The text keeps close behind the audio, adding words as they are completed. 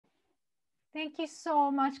Thank you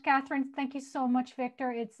so much, Catherine. Thank you so much,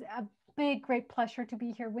 Victor. It's a great pleasure to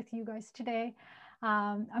be here with you guys today.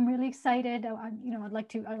 I'm really excited. I'd like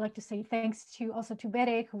to say thanks to also to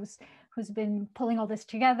Bere, who's been pulling all this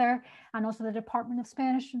together, and also the Department of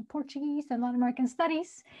Spanish and Portuguese and Latin American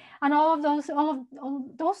Studies, and all those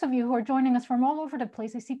of you who are joining us from all over the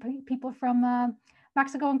place. I see people from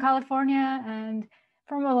Mexico and California and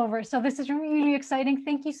from all over. So this is really exciting.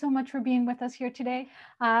 Thank you so much for being with us here today.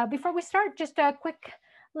 Before we start, just a quick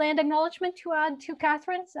land acknowledgement to add to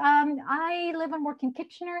Catherine's. I live and work in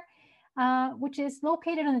Kitchener, which is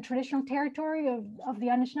located on the traditional territory of the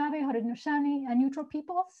Anishinaabe, Haudenosaunee, and Neutral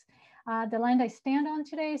peoples. The land I stand on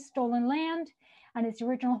today is stolen land, and it's the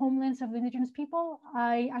original homelands of the Indigenous people.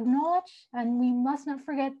 I acknowledge, and we must not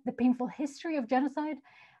forget, the painful history of genocide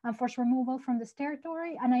and forced removal from this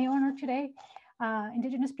territory. And I honor today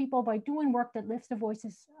Indigenous people by doing work that lifts the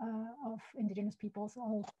voices of Indigenous peoples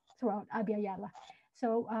all throughout Abya Yala.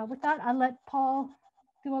 So with that, I'll let Paul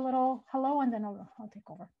do a little hello, and then I'll take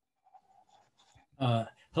over.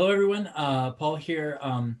 Hello, everyone. Paul here.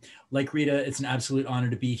 Like Rita, it's an absolute honor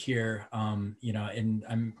to be here. And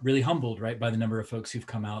I'm really humbled, right, by the number of folks who've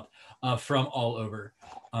come out from all over.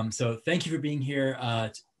 So thank you for being here.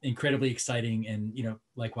 It's incredibly exciting, and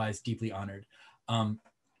likewise deeply honored.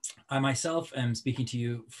 I myself am speaking to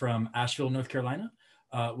you from Asheville, North Carolina,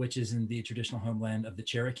 which is in the traditional homeland of the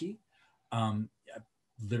Cherokee,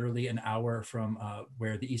 literally an hour from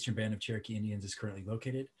where the Eastern Band of Cherokee Indians is currently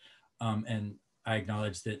located. And I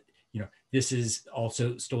acknowledge that, this is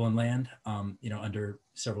also stolen land, under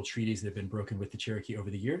several treaties that have been broken with the Cherokee over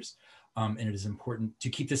the years. And it is important to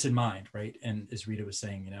keep this in mind, right? And as Rita was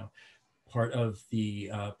saying, part of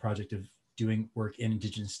the project of doing work in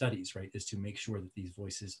Indigenous studies, right, is to make sure that these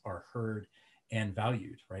voices are heard and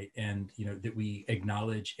valued, right? And, that we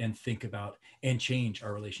acknowledge and think about and change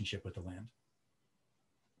our relationship with the land.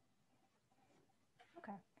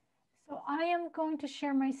 Okay, so I am going to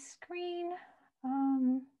share my screen.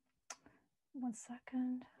 1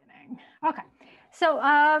 second. Okay, so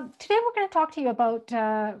today we're going to talk to you about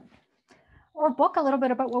our book, a little bit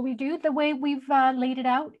about what we do. The way we've laid it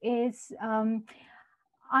out is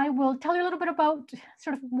I will tell you a little bit about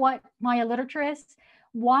sort of what Maya literature is,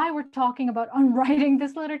 why we're talking about unwriting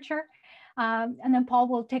this literature, and then Paul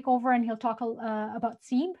will take over and he'll talk about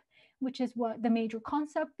ts'iib, which is what the major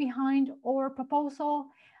concept behind our proposal.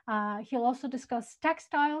 He'll also discuss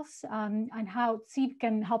textiles and how ts'iib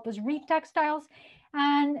can help us read textiles.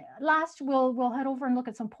 And last, we'll head over and look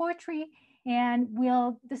at some poetry, and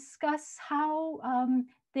we'll discuss how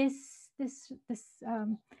this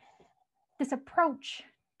approach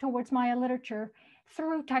towards Maya literature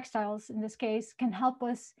through textiles, in this case, can help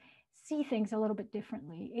us see things a little bit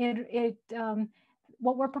differently.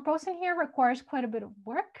 What we're proposing here requires quite a bit of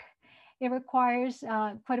work. It requires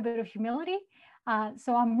quite a bit of humility.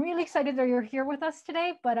 So I'm really excited that you're here with us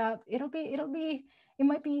today, but it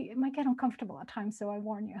might get uncomfortable at times. So I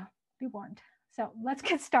warn you, be warned. So let's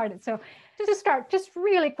get started. So just to start, just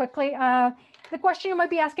really quickly, the question you might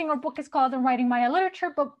be asking, our book is called Unwriting Maya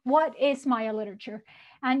Literature, but what is Maya literature?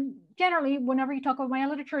 And generally, whenever you talk about Maya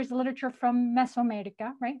literature, it's the literature from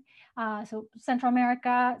Mesoamerica, right? So Central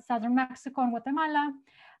America, Southern Mexico, and Guatemala.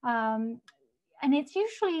 And it's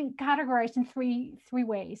usually categorized in three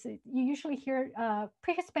ways. You usually hear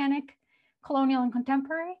pre-Hispanic, colonial, and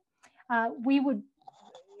contemporary.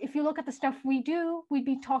 If you look at the stuff we do, we'd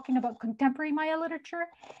be talking about contemporary Maya literature.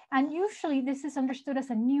 And usually this is understood as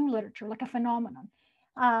a new literature, like a phenomenon.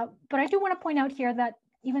 But I do want to point out here that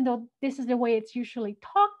even though this is the way it's usually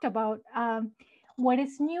talked about, what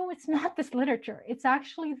is new, it's not this literature. It's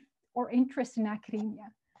actually our interest in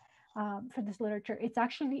academia for this literature. It's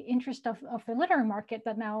actually the interest of the literary market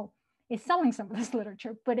that now is selling some of this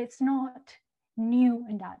literature, but it's not new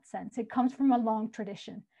in that sense. It comes from a long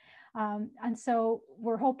tradition. And so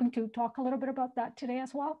we're hoping to talk a little bit about that today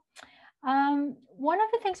as well. One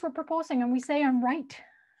of the things we're proposing, and we say unwrite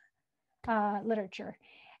literature.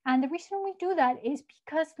 And the reason we do that is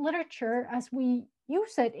because literature, as we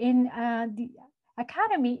use it in the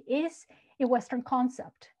academy, is a Western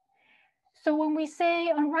concept. So when we say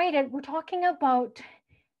unwrite it, we're talking about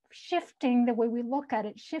shifting the way we look at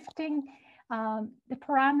it, shifting the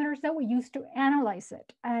parameters that we use to analyze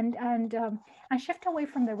it, and shift away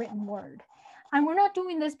from the written word. And we're not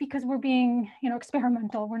doing this because we're being,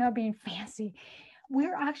 experimental. We're not being fancy.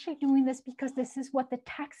 We're actually doing this because this is what the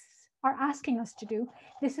texts are asking us to do.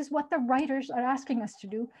 This is what the writers are asking us to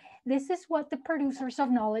do. This is what the producers of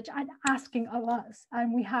knowledge are asking of us,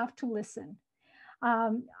 and we have to listen.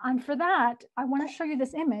 And for that, I want to show you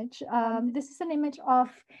this image. This is an image of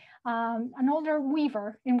an older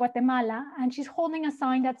weaver in Guatemala, and she's holding a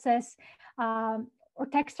sign that says, or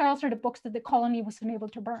textiles are the books that the colony was unable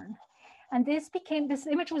to burn. And this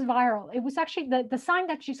image was viral. It was actually, the sign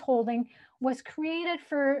that she's holding was created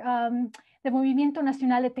for the Movimiento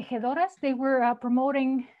Nacional de Tejedoras. They were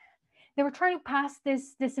they were trying to pass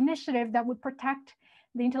this initiative that would protect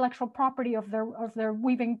the intellectual property of their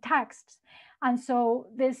weaving texts. And so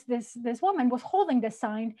this woman was holding this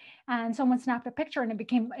sign, and someone snapped a picture, and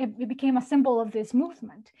it became a symbol of this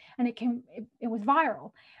movement, and it was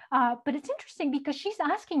viral. But it's interesting because she's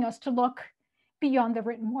asking us to look beyond the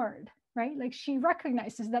written word, right? Like, she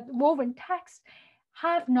recognizes that woven texts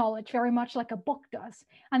have knowledge very much like a book does,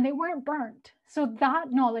 and they weren't burnt. So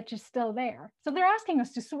that knowledge is still there. So they're asking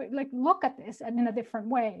us to like look at this in a different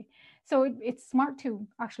way. So it's smart to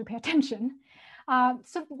actually pay attention.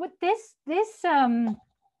 So what this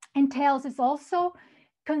entails is also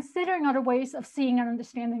considering other ways of seeing and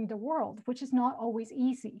understanding the world, which is not always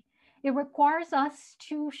easy. It requires us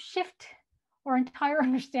to shift our entire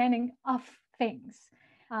understanding of things.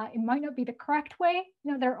 It might not be the correct way.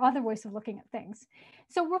 There are other ways of looking at things.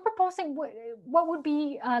 So we're proposing what would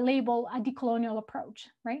be labeled a decolonial approach,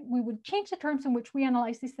 right? We would change the terms in which we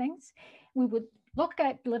analyze these things. We would look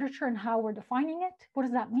at literature and how we're defining it. What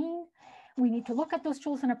does that mean? We need to look at those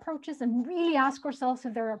tools and approaches and really ask ourselves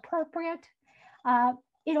if they're appropriate.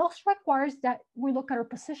 It also requires that we look at our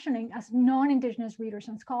positioning as non-Indigenous readers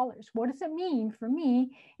and scholars. What does it mean for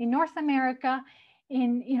me in North America,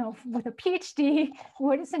 with a PhD?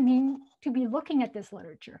 What does it mean to be looking at this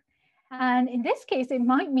literature? And in this case, it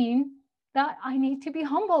might mean that I need to be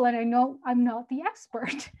humble, and I know I'm not the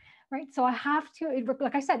expert, right? So I have to,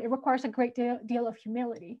 like I said, it requires a great deal of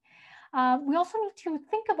humility. We also need to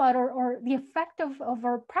think about the effect of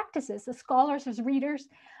our practices as scholars, as readers,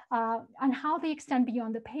 and how they extend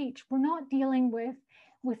beyond the page. We're not dealing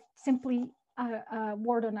with simply a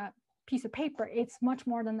word on a piece of paper. It's much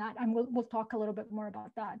more than that, and we'll talk a little bit more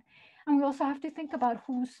about that. And we also have to think about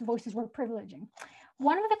whose voices we're privileging.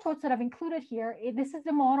 One of the quotes that I've included here, this is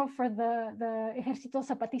the motto for the Ejército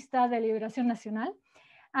Zapatista de Liberación Nacional.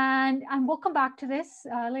 And we'll come back to this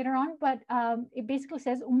later on, but it basically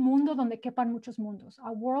says, un mundo donde quepan muchos mundos,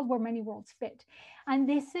 a world where many worlds fit. And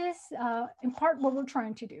this is in part what we're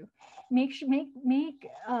trying to do.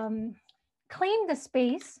 Claim the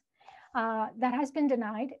space that has been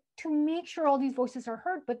denied, to make sure all these voices are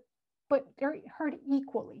heard, but they're heard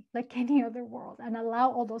equally, like any other world, and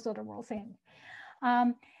allow all those other worlds in.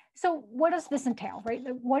 So what does this entail, right?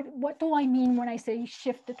 What do I mean when I say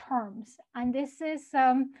shift the terms? And this is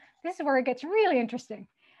where it gets really interesting,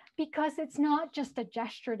 because it's not just a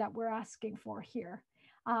gesture that we're asking for here.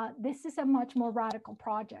 This is a much more radical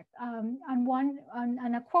project. And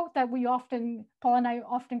a quote that Paul and I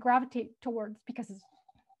often gravitate towards because it's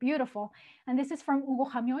beautiful. And this is from Hugo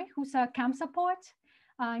Jamioy, who's a Kamsa poet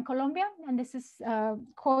in Colombia. And this is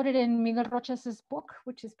quoted in Miguel Rochas's book,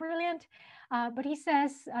 which is brilliant. But he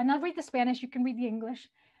says, and I'll read the Spanish, you can read the English.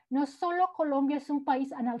 No solo Colombia es un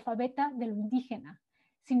país analfabeta de lo indígena,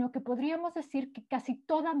 sino que podríamos decir que casi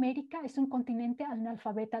toda América es un continente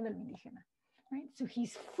analfabeta de lo indígena. Right? So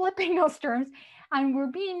he's flipping those terms, and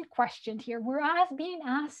we're being questioned here. We're being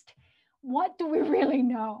asked, what do we really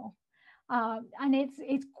know? And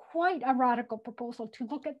it's quite a radical proposal to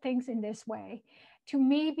look at things in this way, to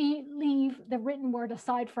maybe leave the written word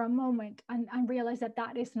aside for a moment and realize that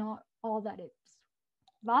that is not all that it's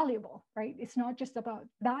valuable, right? It's not just about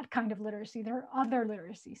that kind of literacy. There are other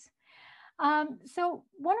literacies. So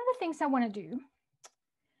one of the things I want to do,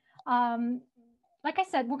 like I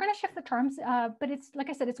said, we're going to shift the terms, but it's, like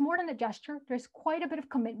I said, it's more than a gesture. There's quite a bit of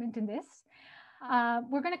commitment in this.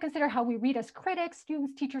 We're going to consider how we read as critics,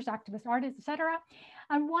 students, teachers, activists, artists, etc.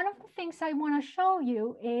 And one of the things I want to show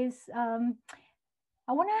you is,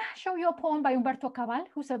 I want to show you a poem by Humberto Cabal,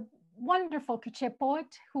 who's a wonderful Quiché poet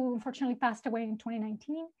who unfortunately passed away in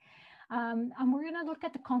 2019. And we're going to look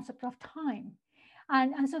at the concept of time.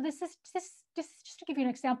 And so this is just to give you an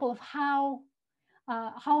example of how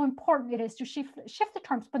important it is to shift the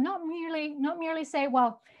terms, but not merely say,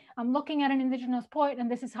 well, I'm looking at an Indigenous poet and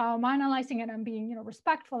this is how I'm analyzing it. I'm being,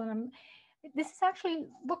 respectful. And this is actually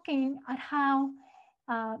looking at how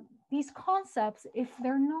these concepts, if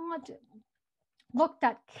they're not looked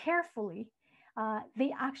at carefully,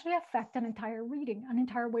 they actually affect an entire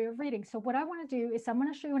way of reading. So what I want to do is I'm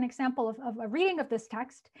going to show you an example of a reading of this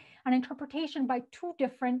text, an interpretation by two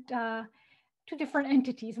different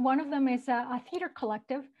entities. One of them is a theater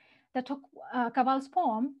collective that took Cabal's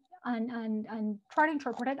poem and try to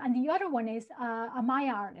interpret it. And the other one is a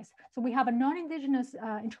Maya artist. So we have a non-Indigenous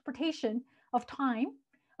interpretation of time,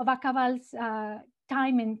 of Acabal's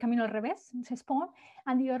time in Camino al Revés, his poem.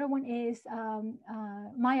 And the other one is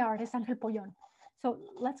Maya artist, Ángel Pollón. So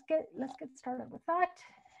let's get started with that.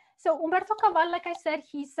 So Humberto Cabal, like I said,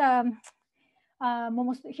 he's from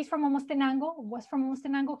Momostenango, was from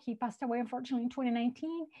Momostenango. He passed away, unfortunately, in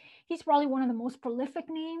 2019. He's probably one of the most prolific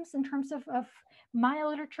names in terms of Maya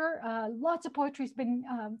literature. Lots of poetry has been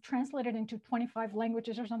translated into 25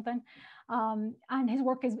 languages or something. And his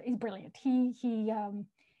work is brilliant.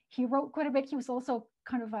 He wrote quite a bit. He was also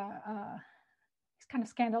kind of he's kind of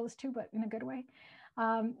scandalous too, but in a good way.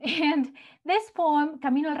 And this poem,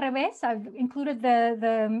 Camino al Revés, I've included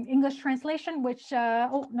the English translation, which,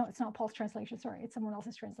 oh, no, it's not Paul's translation, sorry, it's someone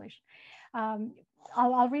else's translation.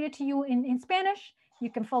 I'll read it to you in Spanish. You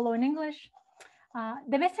can follow in English.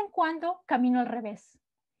 De vez en cuando camino al revés.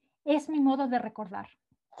 Es mi modo de recordar.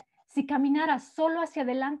 Si caminaras solo hacia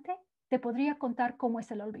adelante, te podría contar cómo es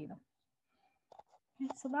el olvido.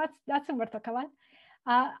 So that's Humberto Cabal.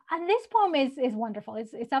 And this poem is wonderful.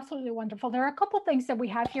 It's absolutely wonderful. There are a couple things that we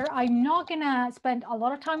have here. I'm not gonna spend a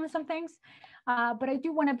lot of time on some things, but I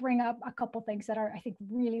do want to bring up a couple things that are, I think,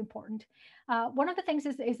 really important. One of the things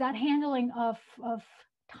is that handling of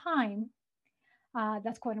time.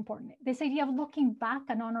 That's quite important. This idea of looking back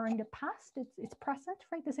and honoring the past, it's present,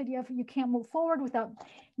 right? This idea of you can't move forward without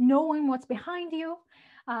knowing what's behind you.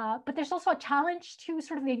 But there's also a challenge to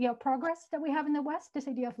sort of the idea of progress that we have in the West, this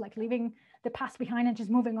idea of like leaving the past behind and just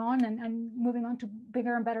moving on and moving on to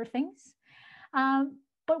bigger and better things.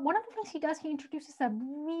 But one of the things he does, he introduces a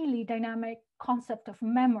really dynamic concept of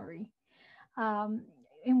memory,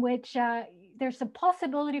 in which there's a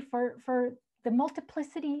possibility for the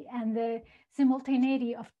multiplicity and the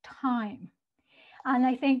simultaneity of time. And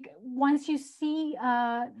I think once you see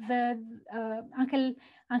the Ángel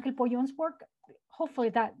Pollón's work, hopefully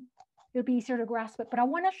that it'll be easier to grasp it. But I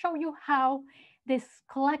want to show you how this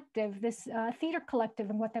collective, this theater collective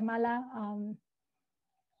in Guatemala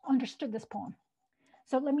understood this poem.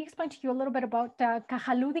 So let me explain to you a little bit about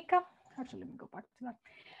Caja Lúdica. Actually, let me go back to that.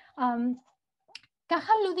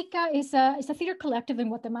 Caja Lúdica is a theater collective in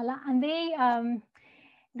Guatemala, and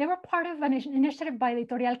they were part of an initiative by the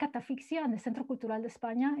Editorial Catafixia and the Centro Cultural de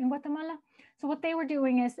España in Guatemala. So what they were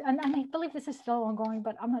doing is, and I believe this is still ongoing,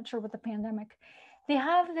 but I'm not sure with the pandemic, they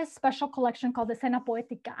have this special collection called the Escena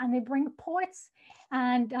Poética, and they bring poets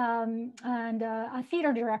and a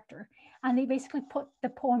theater director, and they basically put the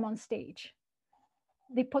poem on stage.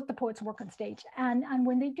 They put the poet's work on stage. And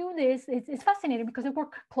when they do this, it's fascinating because they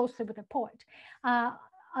work closely with the poet.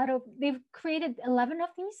 They've created 11 of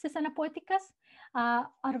these Escena Poéticas.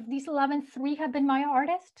 Out of these 11, 3 have been Maya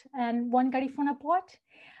artists and 1 Garifuna poet.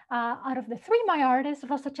 Out of the 3 Maya artists,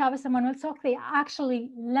 Rosa Chavez and Manuel Soc, they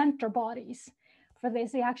actually lent their bodies for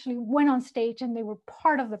this. They actually went on stage and they were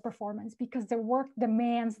part of the performance because their work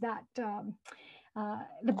demands that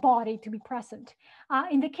the body to be present.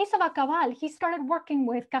 In the case of Acabal, he started working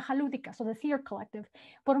with Caja Lúdica, so the theater collective,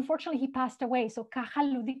 but unfortunately he passed away. So Caja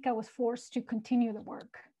Lúdica was forced to continue the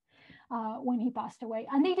work when he passed away.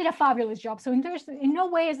 And they did a fabulous job. So in no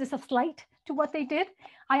way is this a slight to what they did.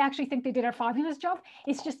 I actually think they did a fabulous job.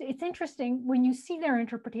 It's just, it's interesting when you see their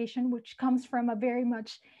interpretation, which comes from a very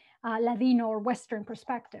much Ladino or Western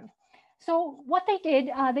perspective. So what they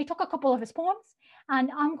did, they took a couple of his poems,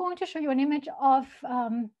 and I'm going to show you an image of,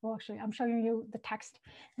 well, actually, I'm showing you the text.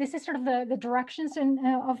 This is sort of the directions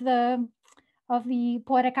of the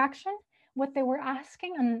poetic action, what they were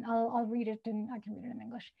asking, and I'll read it, and I can read it in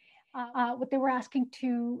English. What they were asking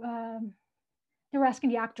they were asking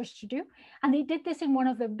the actors to do. And they did this in one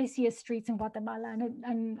of the busiest streets in Guatemala,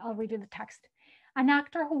 and I'll read you the text. An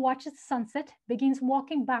actor who watches the sunset begins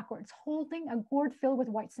walking backwards, holding a gourd filled with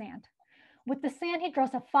white sand. With the sand, he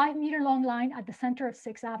draws a 5-meter-long line at the center of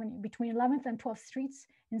 6th Avenue, between 11th and 12th Streets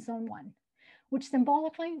in Zone 1, which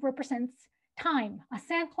symbolically represents time, a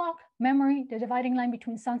sand clock, memory, the dividing line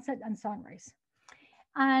between sunset and sunrise.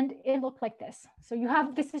 And it looked like this. So you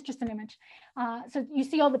have, this is just an image. So you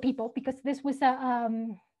see all the people, because this was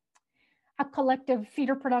a collective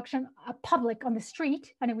theater production, a public on the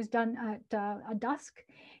street, and it was done at dusk.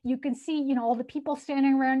 You can see, you know, all the people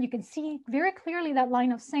standing around. You can see very clearly that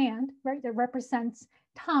line of sand, right, that represents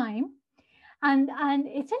time. And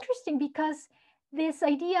it's interesting because this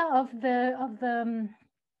idea of the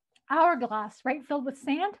hourglass, right, filled with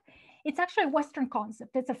sand, it's actually a Western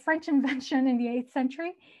concept. It's a French invention in the 8th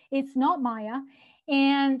century. It's not Maya.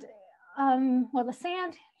 And well, the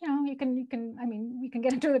sand, you know, you can, I mean, we can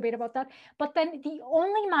get into a debate about that. But then the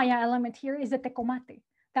only Maya element here is the tecomate,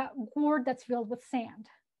 that gourd that's filled with sand.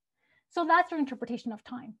 So that's their interpretation of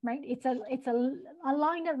time, right? It's a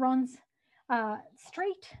line that runs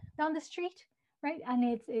straight down the street, right?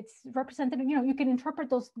 And it's represented, you can interpret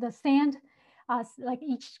the sand like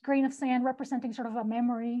each grain of sand representing sort of a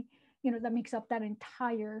memory, that makes up that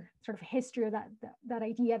entire sort of history, or that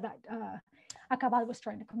idea that Acabal was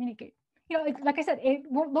trying to communicate. Like I said, it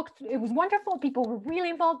was wonderful. People were really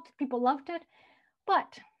involved. People loved it.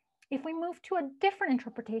 But if we move to a different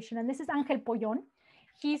interpretation, and this is Angel Pollon,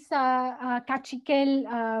 he's a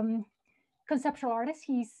Cachiquel conceptual artist.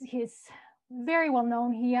 He's very well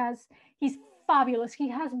known. He's fabulous. He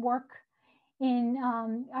has work in,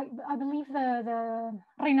 I believe the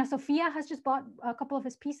Reina Sofia has just bought a couple of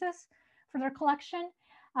his pieces for their collection.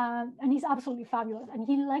 And he's absolutely fabulous. And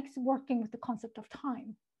he likes working with the concept of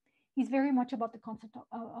time. He's very much about the concept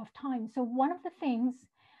of time. So one of the things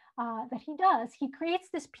that he does, he creates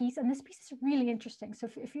this piece, and this piece is really interesting. So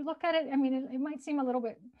if you look at it, I mean, it might seem a little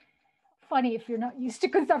bit funny if you're not used to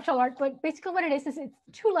conceptual art, but basically what it is it's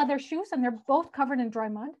two leather shoes, and they're both covered in dry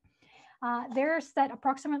mud. They're set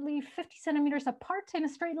approximately 50 centimeters apart in a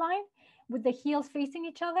straight line with the heels facing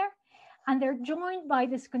each other. And they're joined by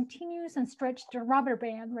this continuous and stretched rubber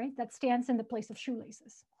band, right, that stands in the place of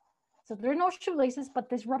shoelaces. So there are no shoelaces, but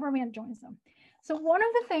this rubber band joins them. So one of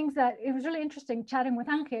the things that it was really interesting chatting with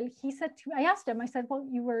Angel, he said I asked him, I said, well,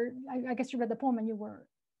 I guess you read the poem and you were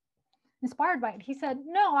inspired by it. He said,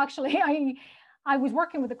 no, actually, I was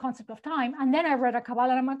working with the concept of time, and then I read Acabal,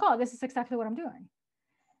 and I'm like, oh, this is exactly what I'm doing.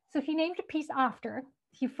 So he named a piece after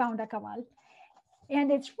he found Acabal.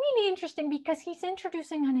 And it's really interesting because he's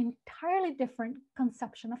introducing an entirely different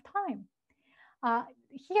conception of time.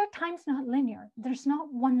 Here, time's not linear. There's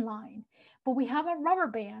not one line, but we have a rubber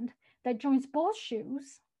band that joins both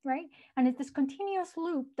shoes, right? And it's this continuous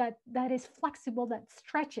loop that is flexible, that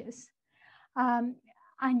stretches. And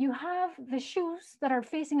you have the shoes that are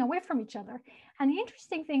facing away from each other. And the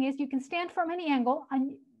interesting thing is you can stand from any angle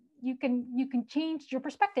and you can change your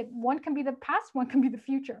perspective. One can be the past, one can be the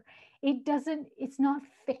future. It's not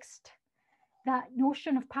fixed. That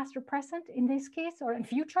notion of past or present in this case, or in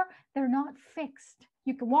future, they're not fixed.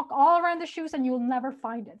 You can walk all around the shoes and you'll never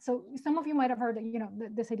find it. So some of you might have heard,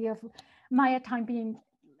 this idea of Maya time being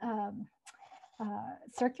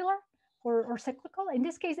circular or cyclical. In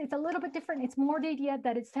this case, it's a little bit different. It's more the idea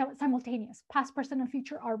that it's simultaneous. Past, present, and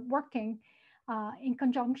future are working in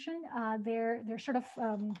conjunction. They're sort of,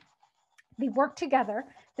 they work together.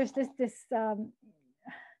 There's this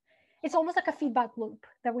it's almost like a feedback loop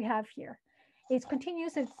that we have here. It's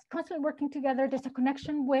continuous, it's constantly working together. There's a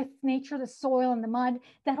connection with nature, the soil and the mud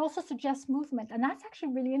that also suggests movement. And that's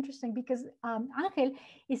actually really interesting because Angel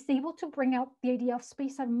is able to bring out the idea of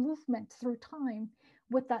space and movement through time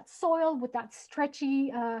with that soil, with that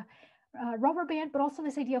stretchy rubber band, but also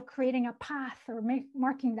this idea of creating a path or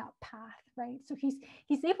marking that path, right? So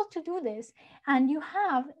he's able to do this, and you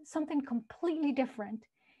have something completely different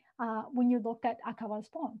when you look at Acabal's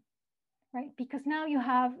poem, right? Because now you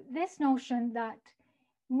have this notion that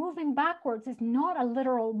moving backwards is not a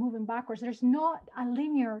literal moving backwards. There's not a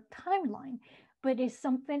linear timeline, but it's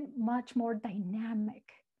something much more dynamic,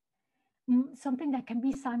 something that can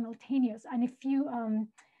be simultaneous. And if you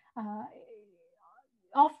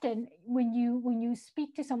often when you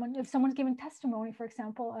speak to someone, if someone's giving testimony, for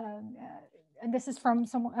example, and this is from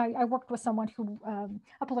someone, I worked with someone who,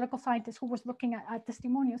 a political scientist who was looking at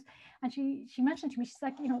testimonials, and she mentioned to me, she's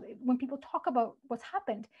like, when people talk about what's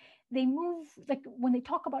happened, they move, like when they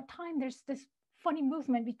talk about time, there's this funny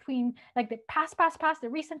movement between like the past, the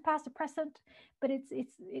recent past, the present, but it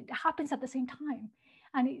happens at the same time.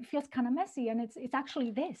 And it feels kind of messy. And it's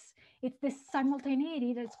actually it's this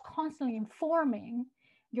simultaneity that's constantly informing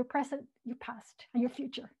your present, your past, and your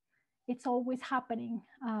future. It's always happening,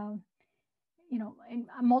 in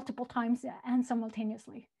multiple times and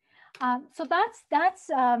simultaneously. So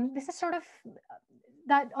this is sort of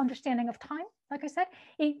that understanding of time. Like I said,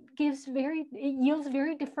 it yields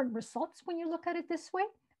very different results when you look at it this way,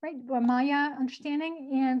 right? A Maya understanding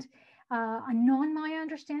and a non-Maya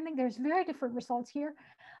understanding. There's very different results here.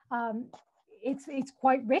 It's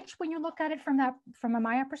quite rich when you look at it from a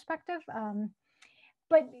Maya perspective.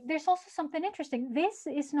 But there's also something interesting. This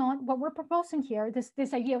is not what we're proposing here.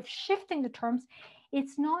 This idea of shifting the terms.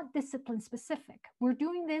 It's not discipline specific. We're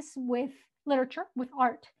doing this with literature, with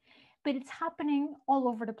art, but it's happening all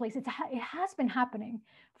over the place. It has been happening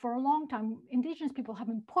for a long time. Indigenous people have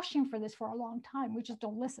been pushing for this for a long time. We just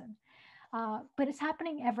don't listen. But it's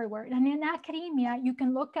happening everywhere. And in academia, you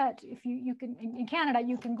can look at, if you can, in Canada,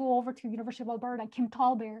 you can go over to University of Alberta, Kim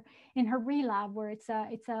Tallbear in her ReLab, where it's a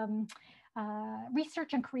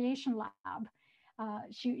research and creation lab.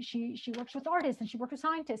 She works with artists and she works with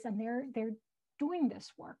scientists, and they're doing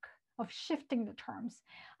this work of shifting the terms.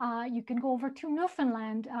 You can go over to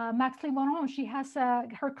Newfoundland. Max Liboron, she has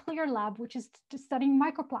her CLEAR lab, which is studying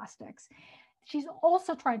microplastics. She's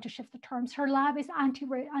also trying to shift the terms. Her lab is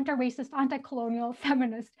anti-racist, anti-colonial,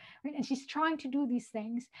 feminist, right? And she's trying to do these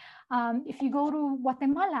things. If you go to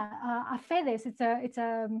Guatemala, AFEDES, it's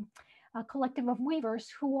a collective of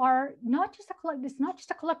weavers who are not just a collective. It's not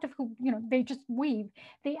just a collective who, they just weave.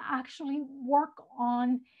 They actually work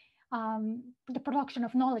on the production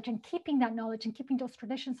of knowledge and keeping that knowledge and keeping those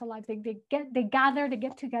traditions alive. They gather, they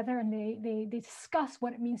get together, and they discuss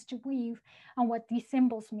what it means to weave and what these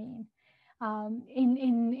symbols mean.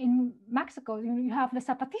 In Mexico, you have the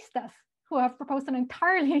Zapatistas who have proposed an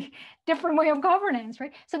entirely different way of governance,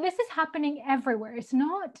 right? So this is happening everywhere. It's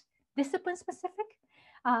not discipline specific,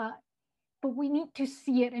 but we need to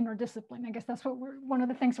see it in our discipline. I guess that's what one of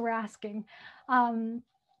the things we're asking.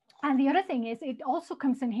 And the other thing is, it also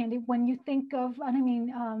comes in handy when you think of, and I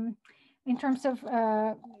mean, in terms of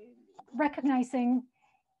recognizing,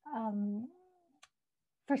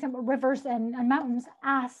 for example, rivers and mountains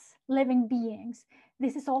as living beings.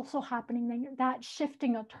 This is also happening there. That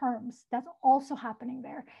shifting of terms, that's also happening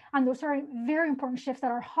there. And those are very important shifts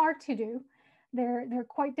that are hard to do. They're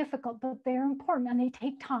quite difficult, but they're important and they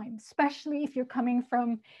take time, especially if you're coming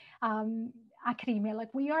from academia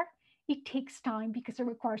like we are. It takes time because it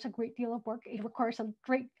requires a great deal of work. It requires a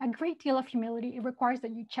great deal of humility. It requires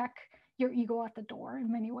that you check your ego at the door in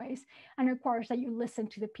many ways, and it requires that you listen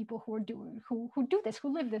to the people who do this,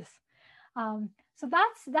 who live this. So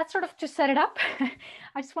that's sort of to set it up.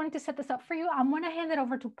 I just wanted to set this up for you. I'm going to hand it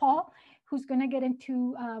over to Paul, who's going to get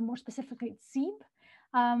into more specifically ts'iib.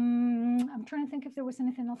 I'm trying to think if there was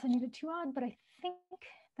anything else I needed to add, but I think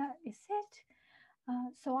that is it.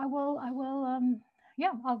 So I will.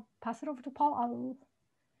 Yeah, I'll pass it over to Paul.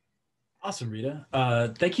 Awesome, Rita.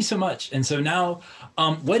 Thank you so much. And so now,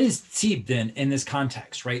 what is ts'iib then in this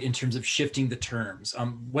context, right? In terms of shifting the terms,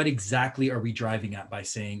 what exactly are we driving at by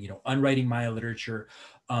saying, unwriting Maya literature,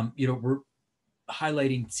 we're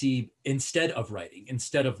highlighting ts'iib instead of writing,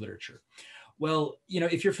 instead of literature. Well,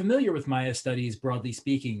 if you're familiar with Maya studies, broadly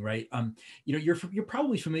speaking, right, you're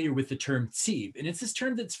probably familiar with the term ts'iib, and it's this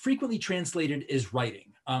term that's frequently translated as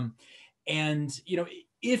writing. And,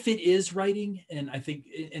 if it is writing, and I think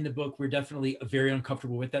in the book, we're definitely very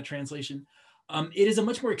uncomfortable with that translation, it is a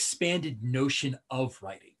much more expanded notion of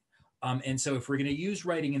writing. And so if we're going to use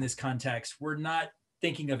writing in this context, we're not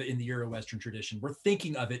thinking of it in the Euro-Western tradition. We're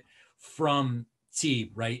thinking of it from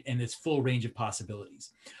ts'iib, right? And its full range of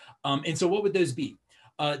possibilities. And so what would those be?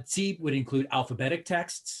 Ts'iib would include alphabetic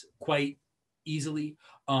texts quite easily.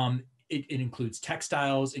 It includes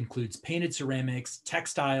textiles, includes painted ceramics,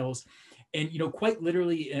 textiles, and quite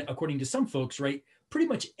literally, according to some folks, right, pretty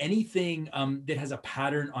much anything that has a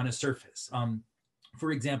pattern on a surface.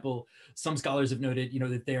 For example, some scholars have noted,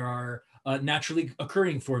 that there are naturally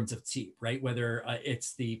occurring forms of ts'iib, right? Whether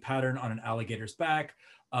it's the pattern on an alligator's back,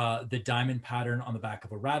 the diamond pattern on the back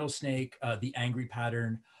of a rattlesnake, the angry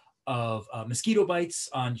pattern of mosquito bites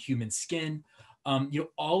on human skin.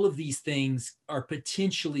 All of these things are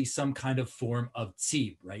potentially some kind of form of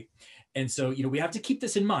ts'iib, right? And so, we have to keep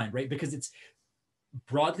this in mind, right? Because it's,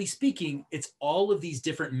 broadly speaking, it's all of these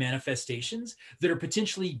different manifestations that are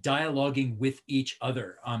potentially dialoguing with each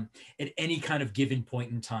other at any kind of given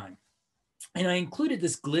point in time. And I included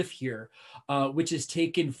this glyph here, which is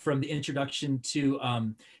taken from the introduction to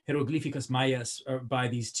Jeroglíficos Mayas by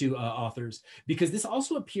these two authors, because this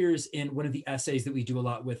also appears in one of the essays that we do a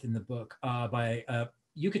lot with in the book by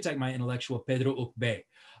Yucatec Maya intellectual Pedro Ucbe,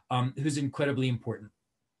 who's incredibly important.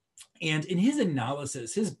 And in his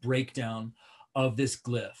analysis, his breakdown of this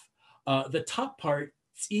glyph, the top part,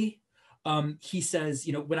 ts'i, he says,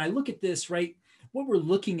 when I look at this, right, what we're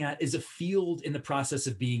looking at is a field in the process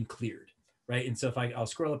of being cleared, right? And so if I'll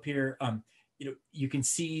scroll up here, you can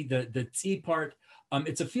see the ts'i part.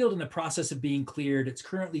 It's a field in the process of being cleared. It's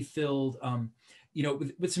currently filled,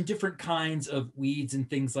 with some different kinds of weeds and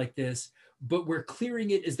things like this, but we're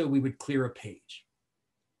clearing it as though we would clear a page.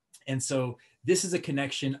 And so this is a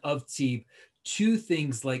connection of ts'iib to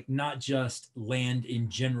things like not just land in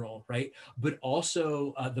general, right? But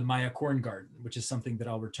also the Maya corn garden, which is something that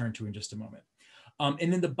I'll return to in just a moment.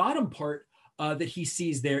 And then the bottom part that he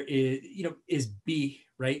sees there is B,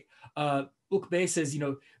 right? Ucbe says,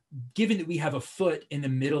 given that we have a foot in the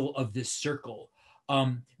middle of this circle,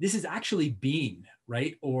 this is actually being,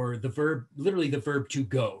 right? Or the verb, literally the verb to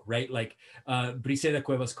go, right? Like Briseda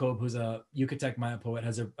Cuevas Cobb, who's a Yucatec Maya poet,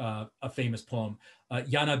 has a famous poem,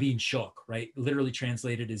 Yana being shock, right? Literally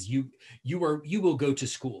translated as you will go to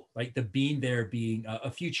school, right? The being there being a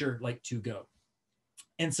future like to go.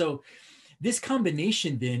 And so this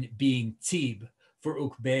combination then being ts'iib for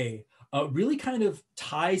Ukbe really kind of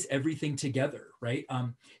ties everything together, right?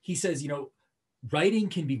 He says, writing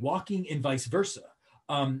can be walking and vice versa.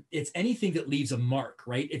 It's anything that leaves a mark,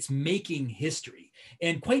 right? It's making history.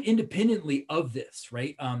 And quite independently of this,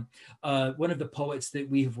 right? One of the poets that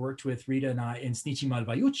we have worked with, Rita and I, in Snichi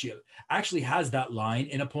Malvayuchil, actually has that line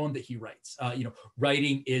in a poem that he writes,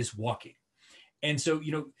 writing is walking. And so,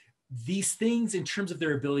 these things in terms of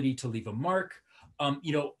their ability to leave a mark,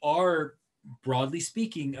 are broadly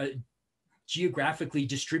speaking, geographically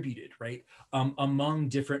distributed, right, among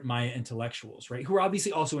different Maya intellectuals, right, who are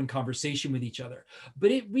obviously also in conversation with each other.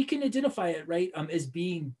 But we can identify it, right, as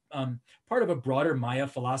being part of a broader Maya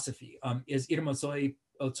philosophy. As Irma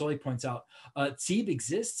Otsoi points out, ts'iib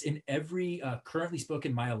exists in every currently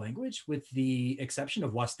spoken Maya language with the exception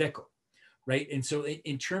of Huasteco, right? And so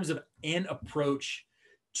in terms of an approach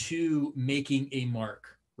to making a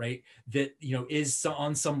mark, right, that, is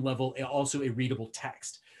on some level also a readable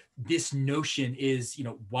text, this notion is,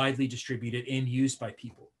 widely distributed and used by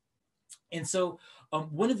people. And so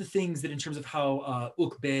one of the things that in terms of how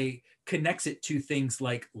Ukbe connects it to things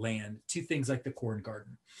like land, to things like the corn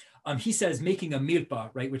garden, he says making a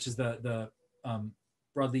milpa, right, which is the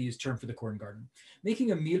broadly used term for the corn garden.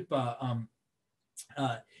 Making a milpa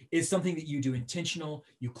is something that you do intentional.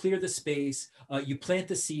 You clear the space, you plant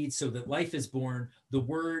the seeds so that life is born, the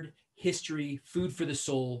word, history, food for the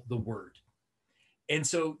soul, the word. And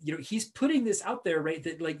so, he's putting this out there, right?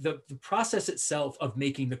 That like the process itself of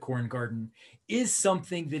making the corn garden is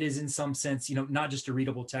something that is in some sense, not just a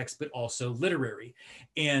readable text, but also literary.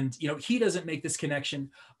 And, he doesn't make this connection,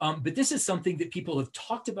 but this is something that people have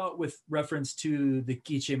talked about with reference to the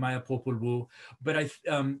Quiche Maya Popol Vuh. But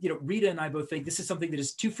Rita and I both think this is something that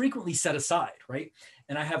is too frequently set aside, right?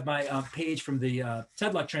 And I have my page from the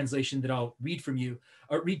TEDLOC translation that I'll read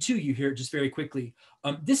to you here just very quickly.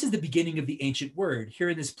 This is the beginning of the ancient word here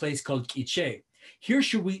in this place called Quiche. Here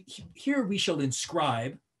we shall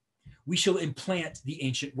inscribe, we shall implant the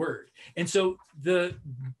ancient word. And so the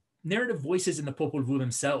narrative voices in the Popol Vuh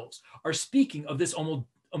themselves are speaking of this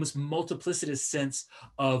almost multiplicitous sense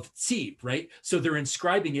of ts'iib, right? So they're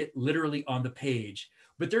inscribing it literally on the page,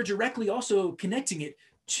 but they're directly also connecting it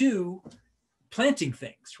to planting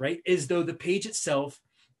things, right? As though the page itself,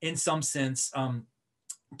 in some sense,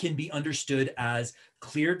 can be understood as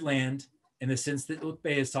cleared land in the sense that Ukbe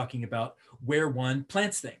is talking about, where one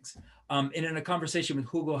plants things. And in a conversation with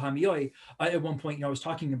Hugo Hamioi, at one point, I was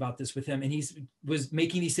talking about this with him, and he was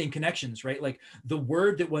making these same connections, right? Like the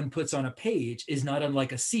word that one puts on a page is not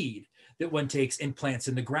unlike a seed that one takes and plants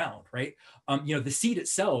in the ground, right? The seed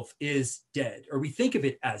itself is dead, or we think of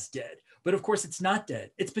it as dead, but of course it's not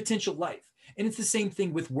dead. It's potential life. And it's the same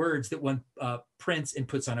thing with words that one prints and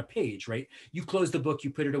puts on a page, right? You close the book, you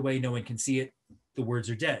put it away, no one can see it. The words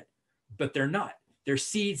are dead, but they're not. They're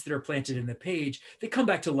seeds that are planted in the page that come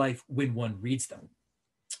back to life when one reads them.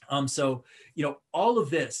 So, all of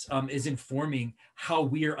this is informing how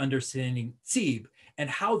we are understanding ts'iib and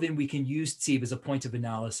how then we can use ts'iib as a point of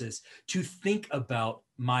analysis to think about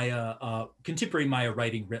Maya, contemporary Maya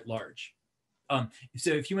writing writ large.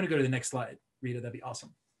 So if you want to go to the next slide, Rita, that'd be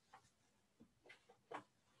awesome.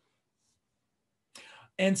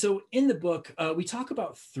 And so in the book, we talk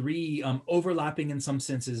about three overlapping in some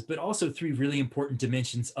senses, but also three really important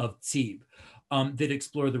dimensions of ts'iib that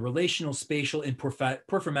explore the relational, spatial, and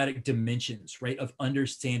performatic dimensions, right, of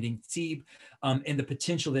understanding ts'iib and the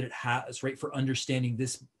potential that it has, right, for understanding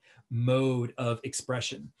this mode of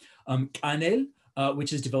expression. Canel,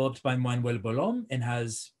 which is developed by Manuel Bolom and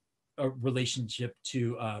has a relationship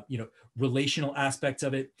to, relational aspects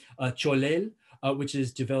of it. Cholel, which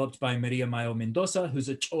is developed by Maria Mayo Mendoza, who's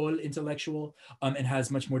a Chol intellectual and has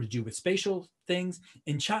much more to do with spatial things.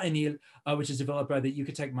 And Cha'anil, which is developed by the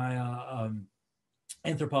Yucatec Maya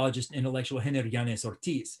anthropologist and intellectual Henner Yanes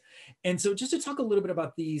Ortiz. And so just to talk a little bit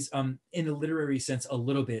about these in a literary sense a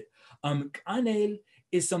little bit, Canel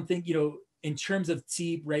is something, in terms of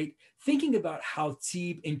ts'iib, right? Thinking about how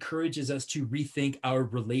ts'iib encourages us to rethink our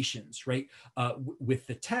relations, right? With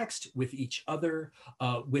the text, with each other,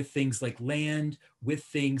 with things like land, with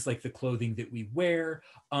things like the clothing that we wear,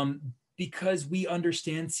 because we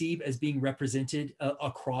understand ts'iib as being represented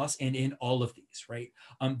across and in all of these, right?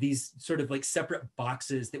 These sort of like separate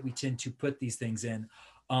boxes that we tend to put these things in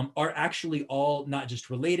are actually all not just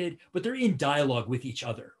related, but they're in dialogue with each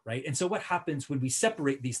other, right? And so what happens when we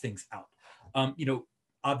separate these things out? You know,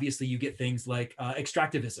 obviously you get things like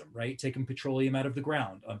extractivism, right? Taking petroleum out of the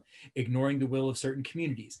ground, ignoring the will of certain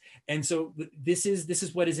communities. And so this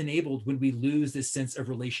is what is enabled when we lose this sense of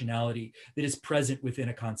relationality that is present within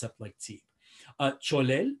a concept like ts'iib.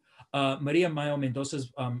 Cholel, Maria Mayo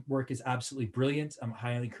Mendoza's work is absolutely brilliant. I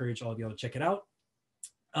highly encourage all of y'all to check it out.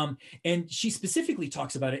 And she specifically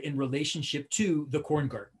talks about it in relationship to the corn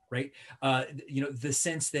garden, right? You know, the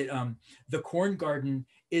sense that the corn garden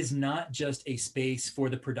is not just a space for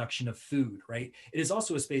the production of food, right? It is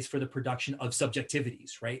also a space for the production of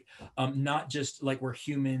subjectivities, right? Not just like where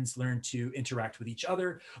humans learn to interact with each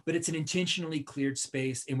other, but it's an intentionally cleared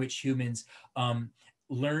space in which humans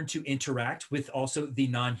learn to interact with also the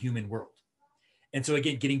non-human world. And so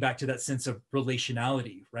again, getting back to that sense of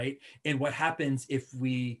relationality, right? And what happens if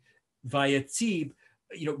we, via ts'iib,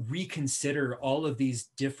 you know, reconsider all of these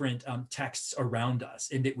different texts around us,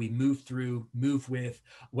 and that we move through, move with,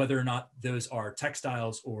 whether or not those are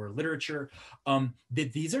textiles or literature,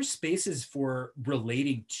 that these are spaces for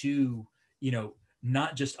relating to, you know,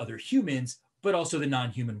 not just other humans, but also the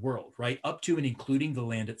non-human world, right? Up to and including the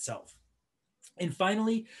land itself. And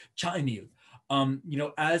finally, ts'iib, you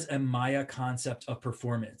know, as a Maya concept of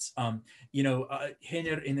performance. You know,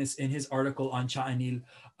 Henner in his article on ts'iib,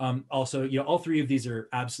 also, you know, all three of these are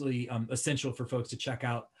absolutely essential for folks to check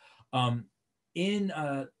out. In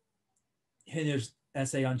Henner's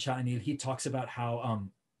essay on ts'iib, he talks about how,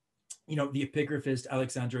 you know, the epigraphist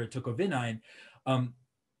Alexandra Tokovinine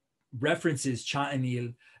references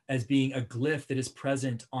ts'iib as being a glyph that is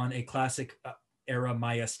present on a classic era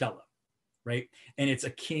Maya stela, right? And it's a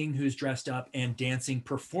king who's dressed up and dancing,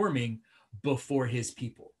 performing before his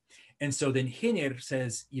people. And so then Henner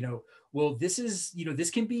says, you know, well, this is, you know, this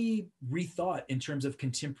can be rethought in terms of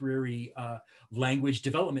contemporary language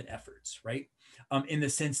development efforts, right? In the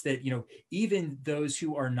sense that, you know, even those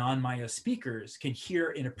who are non-Maya speakers can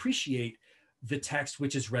hear and appreciate the text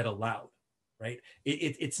which is read aloud, right?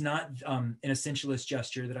 It's not an essentialist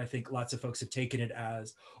gesture that I think lots of folks have taken it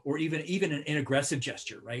as, or even an aggressive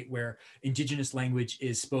gesture, right? Where indigenous language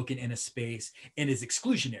is spoken in a space and is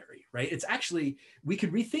exclusionary, right? It's actually, we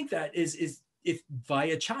can rethink that is if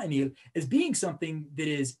via ts'iib as being something that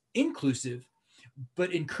is inclusive,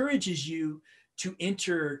 but encourages you to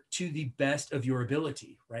enter to the best of your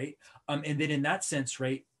ability, right? And then in that sense,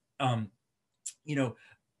 right, you know,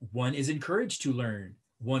 one is encouraged to learn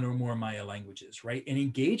one or more Maya languages, right? And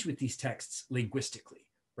engage with these texts linguistically,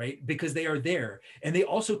 right? Because they are there and they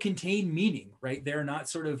also contain meaning, right? They're not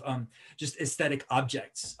sort of just aesthetic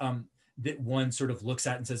objects that one sort of looks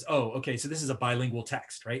at and says, oh, okay, so this is a bilingual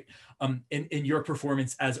text, right? In your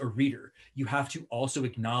performance as a reader, you have to also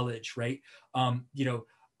acknowledge, right? You know,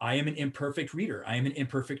 I am an imperfect reader. I am an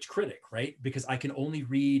imperfect critic, right? Because I can only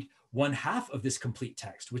read one half of this complete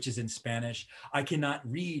text, which is in Spanish. I cannot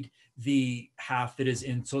read the half that is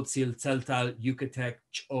in Tzotzil, Tzeltal, Yucatec,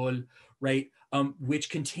 Chol, right? Which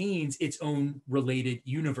contains its own related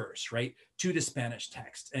universe, right? To the Spanish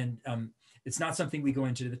text. And it's not something we go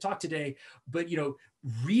into the talk today, but, you know,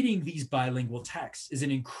 reading these bilingual texts is an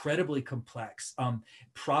incredibly complex,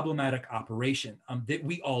 problematic operation that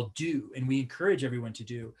we all do and we encourage everyone to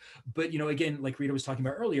do. But, you know, again, like Rita was talking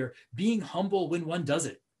about earlier, being humble when one does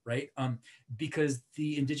it, right? Because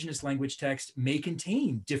the indigenous language text may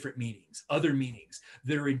contain different meanings, other meanings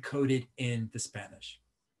that are encoded in the Spanish.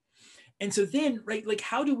 And so then, right, like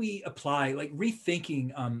how do we apply, like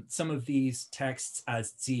rethinking some of these texts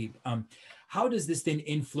as ts'iib? How does this then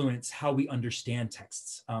influence how we understand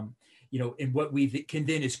texts? You know, and what we can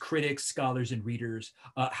then as critics, scholars, and readers,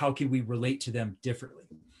 how can we relate to them differently?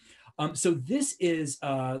 So this is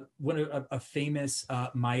one of a famous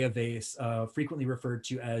Maya vase, frequently referred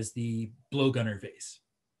to as the blowgunner vase.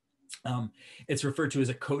 It's referred to as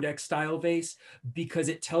a codex style vase because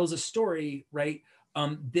it tells a story, right,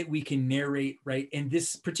 that we can narrate, right? And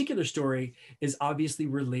this particular story is obviously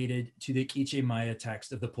related to the Quiche Maya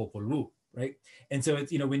text of the Popol Vuh, right? And so it's,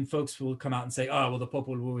 you know, when folks will come out and say, oh, well, the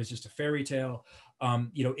Popol Vuh is just a fairy tale,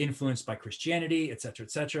 you know, influenced by Christianity, et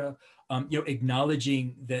cetera, you know,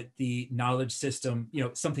 acknowledging that the knowledge system, you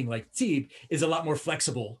know, something like ts'iib is a lot more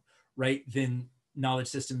flexible, right, than knowledge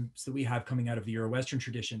systems that we have coming out of the Euro-Western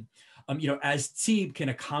tradition. You know, as ts'iib can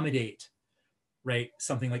accommodate, right,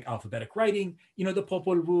 something like alphabetic writing, you know, the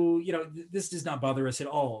Popol Vuh, you know, this does not bother us at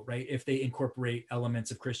all, right? If they incorporate elements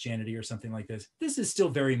of Christianity or something like this, this is still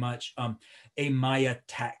very much a Maya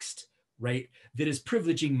text, right? That is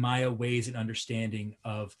privileging Maya ways and understanding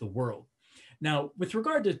of the world. Now, with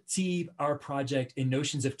regard to ts'iib, our project in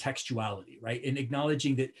notions of textuality, right, and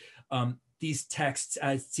acknowledging that these texts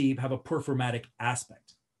as ts'iib have a performatic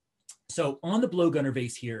aspect. So on the blowgunner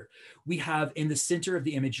vase here, we have in the center of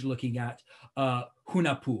the image you're looking at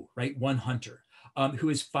Hunahpu, right, one hunter, who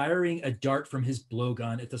is firing a dart from his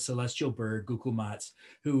blowgun at the celestial bird, Gukumats,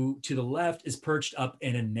 who to the left is perched up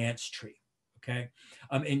in a nance tree. Okay,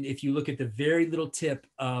 and if you look at the very little tip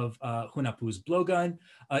of Hunahpu's blowgun,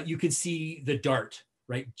 you can see the dart,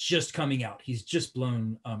 right, just coming out. He's just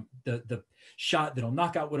blown the shot that'll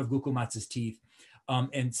knock out one of Gukumats's teeth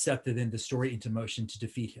and set then the story into motion to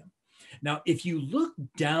defeat him. Now, if you look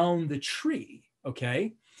down the tree,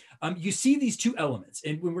 okay, you see these two elements.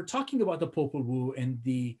 And when we're talking about the Popol Vuh and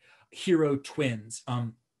the hero twins,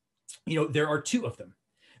 there are two of them.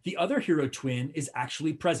 The other hero twin is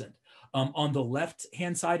actually present. On the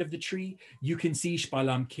left-hand side of the tree, you can see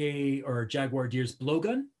Xpalamque or jaguar deer's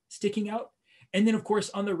blowgun sticking out. And then, of course,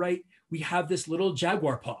 on the right, we have this little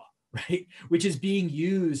jaguar paw, right, which is being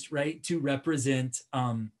used, right, to represent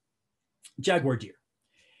jaguar deer.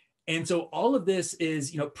 And so all of this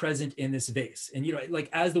is, present in this vase. And, like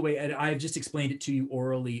as the way I've just explained it to you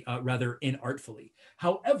orally, rather inartfully.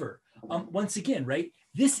 However, once again, right,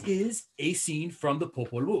 this is a scene from the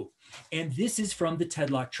Popol Vuh, and this is from the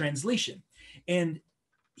Tedlock translation. And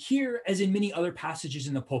here, as in many other passages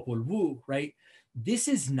in the Popol Vuh, right, this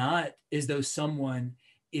is not as though someone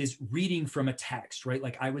is reading from a text, right?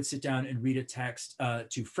 Like I would sit down and read a text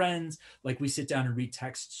to friends, like we sit down and read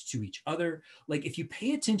texts to each other. Like if you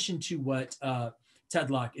pay attention to what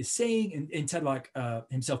Tedlock is saying, and Tedlock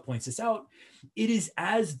himself points this out, it is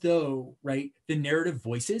as though, right, the narrative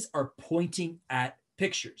voices are pointing at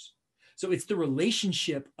pictures. So it's the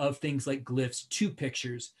relationship of things like glyphs to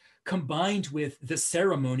pictures combined with the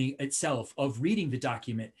ceremony itself of reading the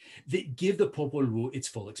document that give the Popol Vuh its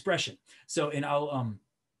full expression. So, and I'll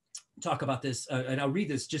talk about this and I'll read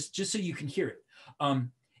this just so you can hear it. And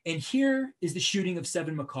here is the shooting of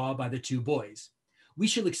 7 macaw by the 2 boys. We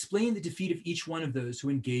shall explain the defeat of each one of those who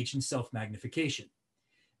engage in self-magnification.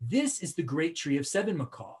 This is the great tree of 7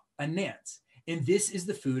 macaw, a nance, and this is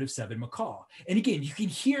the food of 7 macaw. And again, you can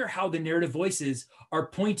hear how the narrative voices are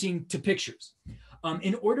pointing to pictures.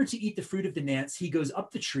 In order to eat the fruit of the nance, he goes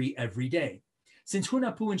up the tree every day. Since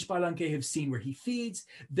Hunahpu and Xpalamque have seen where he feeds,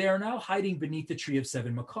 they are now hiding beneath the tree of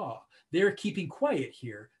 7 macaw. They are keeping quiet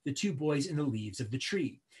here, the 2 boys in the leaves of the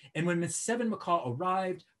tree. And when 7 macaw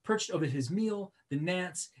arrived, perched over his meal, the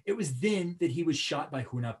nance, it was then that he was shot by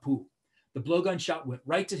Hunahpu. The blowgun shot went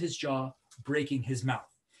right to his jaw, breaking his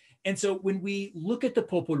mouth. And so when we look at the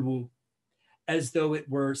Popol Vuh as though it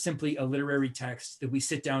were simply a literary text that we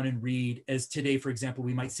sit down and read, as today, for example,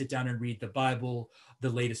 we might sit down and read the Bible, the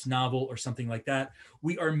latest novel, or something like that,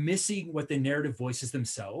 we are missing what the narrative voices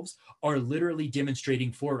themselves are literally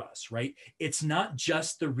demonstrating for us, right? It's not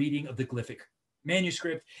just the reading of the glyphic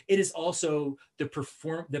manuscript, it is also the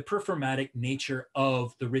performatic nature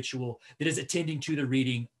of the ritual that is attending to the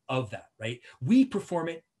reading of that, right? We perform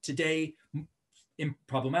it today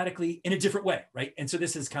problematically in a different way, right? And so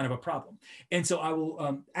this is kind of a problem. And so I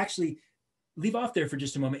will actually leave off there for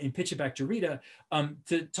just a moment and pitch it back to Rita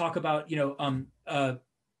to talk about,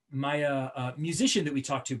 my musician that we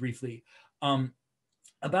talked to briefly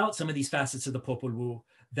about some of these facets of the Popol Vuh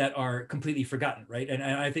that are completely forgotten, right? And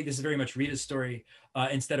I think this is very much Rita's story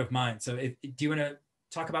instead of mine. So do you want to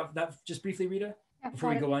talk about that just briefly, Rita,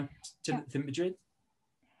 before we go on to Madrid?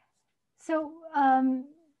 So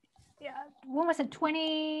when was it?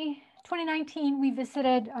 2019, we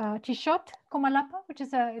visited Chixot, Comalapa, which is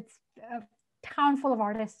it's a town full of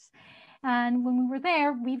artists. And when we were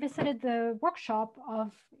there, we visited the workshop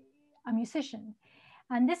of a musician.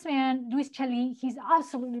 And this man, Luis Cheli, he's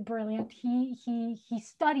absolutely brilliant. He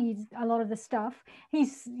studies a lot of this stuff.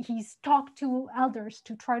 He's talked to elders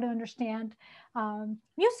to try to understand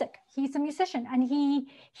music. He's a musician, and he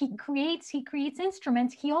creates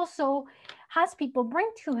instruments. He also has people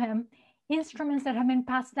bring to him instruments that have been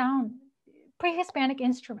passed down, pre-Hispanic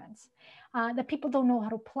instruments that people don't know how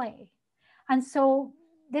to play. And so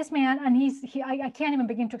this man, and I can't even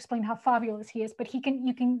begin to explain how fabulous he is, but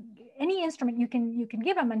any instrument you can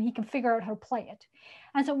give him and he can figure out how to play it.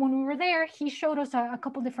 And so when we were there, he showed us a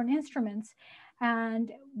couple different instruments.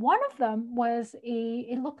 And one of them was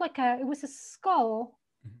it looked like it was a skull.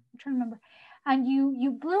 I'm trying to remember. And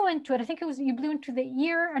you blew into it. I think you blew into the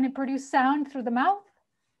ear and it produced sound through the mouth,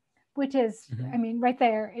 which is, I mean, right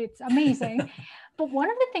there, it's amazing. But one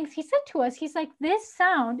of the things he said to us, he's like, this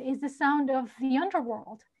sound is the sound of the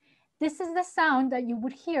underworld. This is the sound that you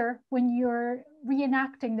would hear when you're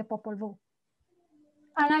reenacting the Popol Vuh.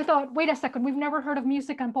 And I thought, wait a second, we've never heard of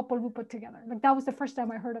music and Popol Vuh put together. Like that was the first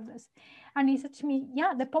time I heard of this. And he said to me,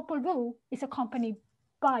 yeah, the Popol Vuh is accompanied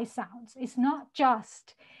by sounds. It's not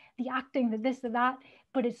just the acting, the this, the that,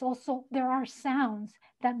 but it's also, there are sounds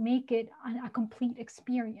that make it a complete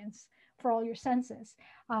experience for all your senses.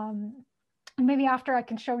 Maybe after I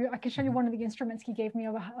can show you one of the instruments he gave me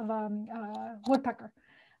of a woodpecker,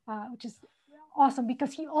 which is awesome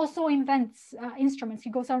because he also invents instruments. He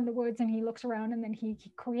goes out in the woods and he looks around and then he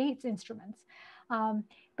creates instruments.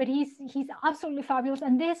 But he's absolutely fabulous.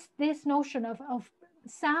 And this notion of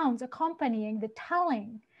sounds accompanying the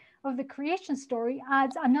telling of the creation story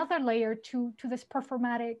adds another layer to this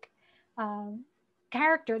performatic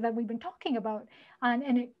character that we've been talking about.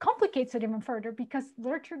 And it complicates it even further because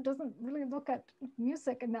literature doesn't really look at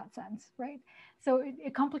music in that sense, right? So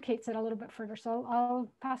it complicates it a little bit further. So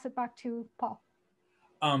I'll pass it back to Paul.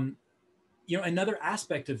 You know, another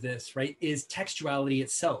aspect of this, right, is textuality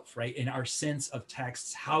itself, right, in our sense of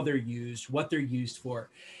texts, how they're used, what they're used for.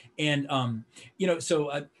 And, you know,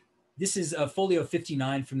 so this is folio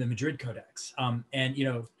 59 from the Madrid Codex. And, you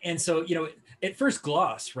know, and so, you know, at first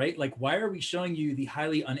gloss, right, like, why are we showing you the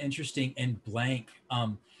highly uninteresting and blank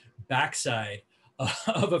backside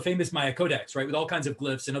of a famous Maya codex, right, with all kinds of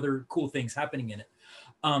glyphs and other cool things happening in it?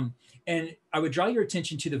 And I would draw your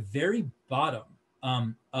attention to the very bottom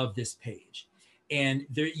of this page. And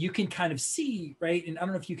there you can kind of see, right, and I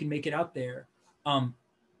don't know if you can make it out there,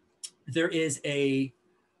 there is a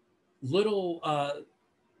little,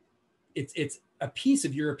 it's a piece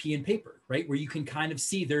of European paper, right, where you can kind of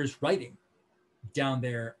see there's writing down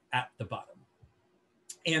there at the bottom.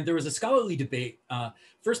 And there was a scholarly debate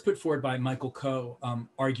first put forward by Michael Coe,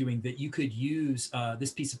 arguing that you could use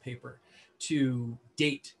this piece of paper to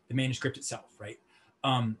date the manuscript itself, right?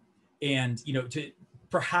 And, you know, to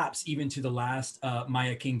perhaps even to the last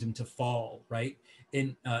Maya kingdom to fall, right?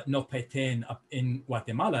 In Nopeten up in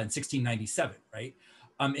Guatemala in 1697, right?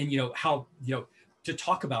 And, you know, how, you know, to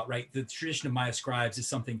talk about, right, the tradition of Maya scribes is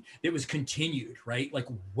something that was continued, right? Like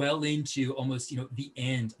well into almost, you know, the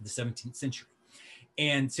end of the 17th century.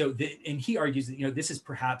 And so, and he argues that, you know, this is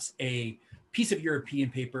perhaps a piece of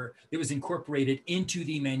European paper that was incorporated into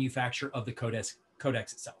the manufacture of the codex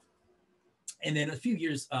itself. And then just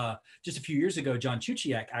a few years ago, John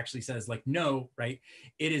Chuchiak actually says, like, no, right,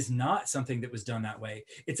 it is not something that was done that way.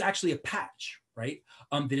 It's actually a patch, right,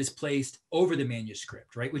 that is placed over the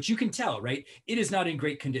manuscript, right, which you can tell, right, it is not in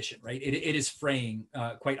great condition, right, it is fraying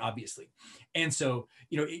quite obviously. And so,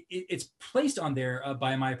 you know, it's placed on there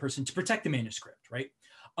by a Maya person to protect the manuscript, right?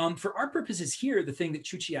 For our purposes here, the thing that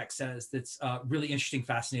Chuchiak says that's really interesting,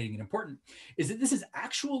 fascinating, and important is that this is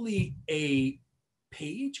actually a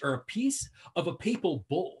page or a piece of a papal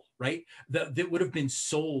bull, right? That would have been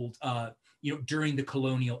sold, you know, during the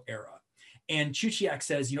colonial era. And Chuchiak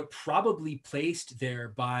says, you know, probably placed there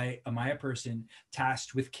by a Maya person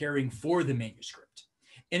tasked with caring for the manuscript.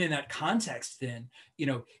 And in that context, then, you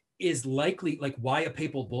know, is likely like why a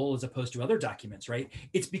papal bull as opposed to other documents, right?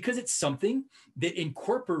 It's because it's something that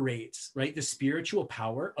incorporates, right, the spiritual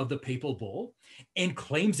power of the papal bull and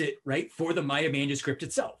claims it, right, for the Maya manuscript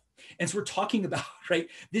itself. And so we're talking about, right,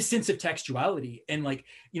 this sense of textuality and, like,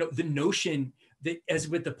 you know, the notion that, as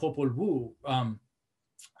with the Popol Vuh,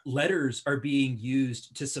 letters are being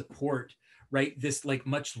used to support, right, this like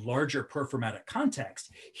much larger performatic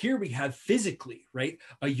context. Here we have physically, right,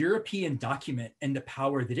 a European document and the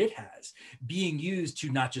power that it has being used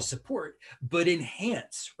to not just support, but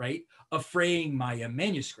enhance, right, a fraying Maya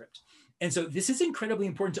manuscript. And so this is incredibly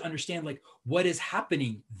important to understand, like, what is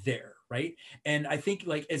happening there, right? And I think,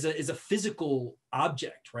 like, as a physical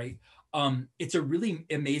object, right, it's a really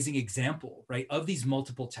amazing example, right, of these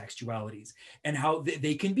multiple textualities and how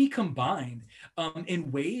they can be combined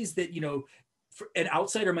in ways that, you know, an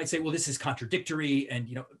outsider might say, well, this is contradictory and,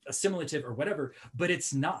 you know, assimilative or whatever, but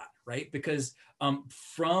it's not, right? Because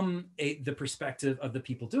from the perspective of the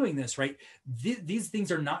people doing this, right, these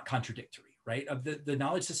things are not contradictory. Right, of the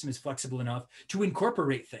knowledge system is flexible enough to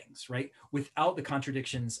incorporate things, right, without the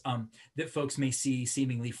contradictions that folks may see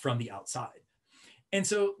seemingly from the outside. And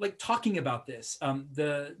so, like, talking about this,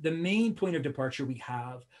 the main point of departure we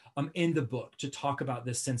have in the book to talk about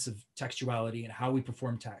this sense of textuality and how we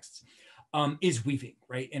perform texts is weaving,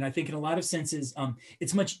 right? And I think in a lot of senses,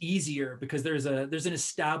 it's much easier because there's an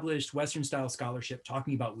established Western style scholarship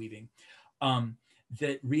talking about weaving.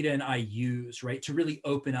 That Rita and I use, right, to really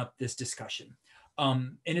open up this discussion.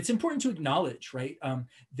 And it's important to acknowledge, right,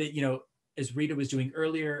 that, you know, as Rita was doing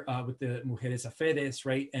earlier with the Mujeres Afedes,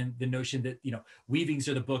 right, and the notion that, you know, weavings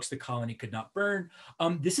are the books the colony could not burn.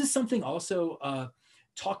 This is something also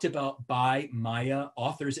talked about by Maya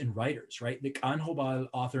authors and writers, right? The Canjobal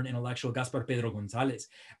author and intellectual Gaspar Pedro Gonzalez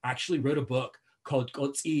actually wrote a book called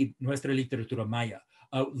ts'iib, Nuestra Literatura Maya.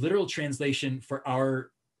 A literal translation for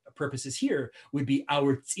our purposes here would be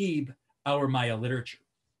our ts'iib, our Maya literature.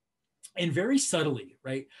 And very subtly,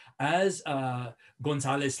 right, as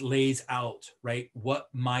Gonzalez lays out, right, what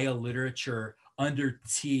Maya literature under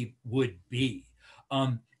ts'iib would be,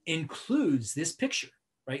 includes this picture,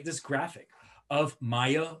 right, this graphic of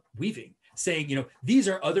Maya weaving, saying, you know, these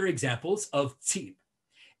are other examples of ts'iib.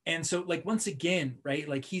 And so, like, once again, right,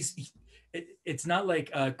 like it's not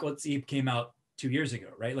like ts'iib came out 2 years ago,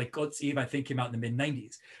 right? Like ts'iib, I think, came out in the mid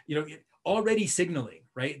 90s, you know, already signaling,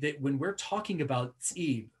 right, that when we're talking about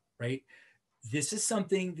ts'iib, right, this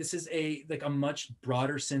is a like a much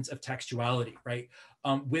broader sense of textuality, right,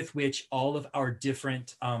 with which all of our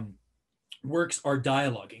different works are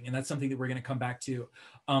dialoguing. And that's something that we're going to come back to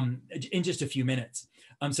in just a few minutes.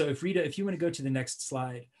 So if Rita, if you want to go to the next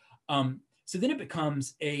slide. So then it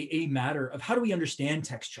becomes a matter of how do we understand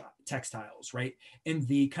textiles, right? And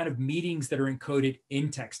the kind of meanings that are encoded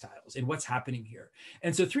in textiles and what's happening here.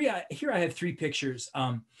 And so here I have three pictures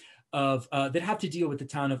that have to deal with the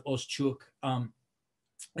town of Oshchuk.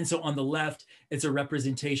 And so on the left, it's a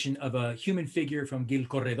representation of a human figure from Gil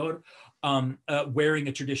Corredor wearing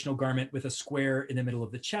a traditional garment with a square in the middle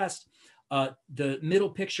of the chest. The middle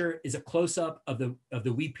picture is a close-up of the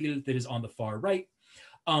huipil that is on the far right,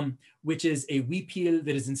 which is a huipil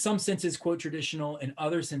that is in some senses, quote, traditional, and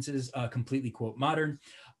other senses, completely, quote, modern,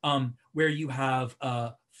 where you have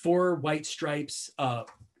 4 white stripes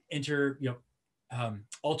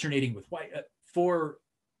alternating with white, 4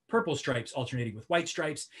 purple stripes alternating with white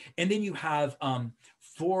stripes. And then you have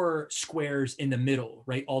 4 squares in the middle,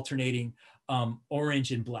 right, alternating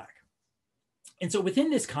orange and black. And so within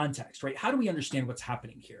this context, right, how do we understand what's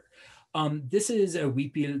happening here? This is a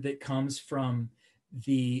huipil that comes from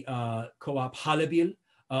the co-op Jalabil,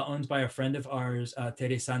 owned by a friend of ours,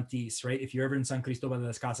 Tere Santis, right? If you're ever in San Cristobal de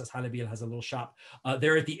las Casas, Jalabil has a little shop.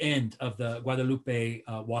 They're at the end of the Guadalupe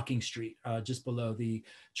walking street, just below the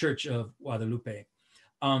Church of Guadalupe.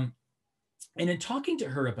 And in talking to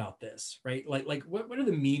her about this, right, like what are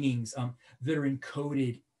the meanings that are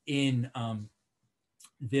encoded in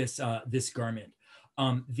this garment?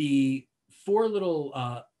 The 4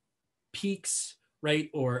 little peaks, right,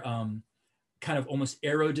 or kind of almost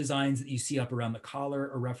arrow designs that you see up around the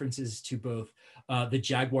collar are references to both the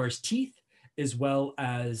jaguar's teeth as well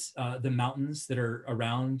as the mountains that are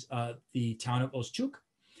around the town of Oshchuk.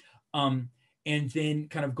 And then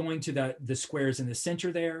kind of going to the squares in the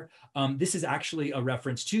center there. This is actually a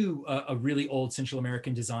reference to a really old Central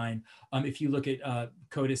American design. If you look at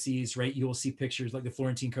codices, right, you will see pictures like the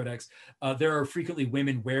Florentine Codex. There are frequently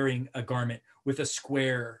women wearing a garment with a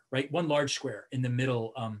square, right, one large square in the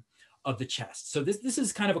middle of the chest. So this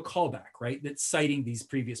is kind of a callback, right, that's citing these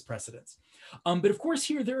previous precedents. But of course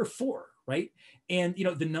here there are 4, right? And, you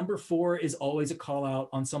know, the number 4 is always a call out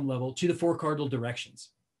on some level to the 4 cardinal directions.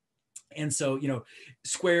 And so, you know,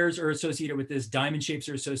 squares are associated with this, diamond shapes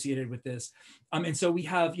are associated with this. And so we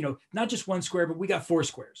have, you know, not just 1 square, but we got 4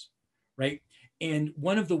 squares, right? And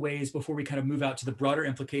one of the ways, before we kind of move out to the broader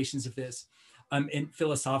implications of this, and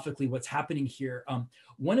philosophically what's happening here,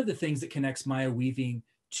 one of the things that connects Maya weaving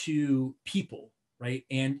to people, right,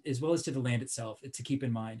 and as well as to the land itself, to keep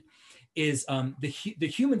in mind, is the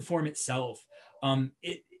human form itself.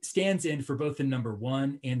 It stands in for both the number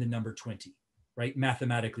 1 and the number 20. Right,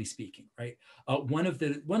 mathematically speaking, right? One of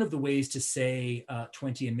the ways to say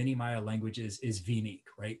 20 in many Maya languages is vinik,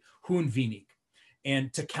 right? Hun vinik,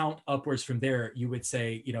 and to count upwards from there, you would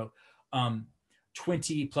say, you know,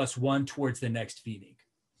 20 plus 1 towards the next vinik.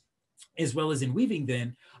 As well as in weaving,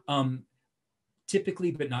 then,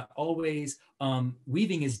 typically but not always,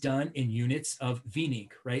 weaving is done in units of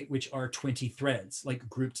vinik, right, which are 20 threads, like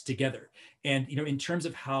grouped together. And you know, in terms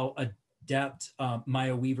of how adept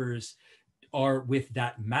Maya weavers are with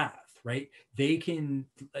that math, right? They can,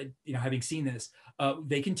 you know, having seen this,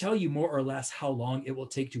 they can tell you more or less how long it will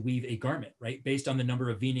take to weave a garment, right? Based on the number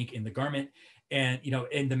of vinik in the garment and, you know,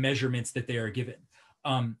 and the measurements that they are given.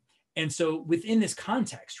 And so within this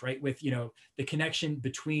context, right, with, you know, the connection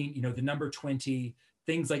between, you know, the number 20,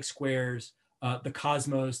 things like squares, the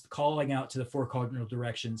cosmos, calling out to the 4 cardinal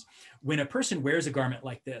directions. When a person wears a garment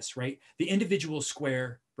like this, right, the individual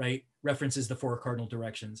square, right, references the 4 cardinal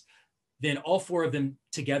directions. Then all 4 of them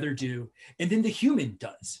together do, and then the human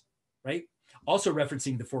does, right? Also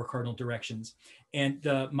referencing the 4 cardinal directions. And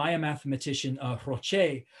the Maya mathematician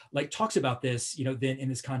Roche like talks about this, you know, then in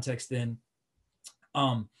this context, then,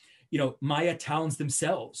 you know, Maya towns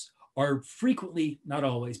themselves are frequently, not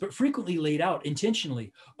always, but frequently laid out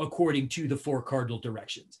intentionally according to the four cardinal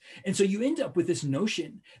directions. And so you end up with this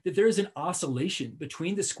notion that there is an oscillation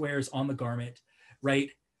between the squares on the garment, right,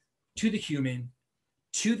 to the human,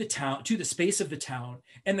 to the town, to the space of the town,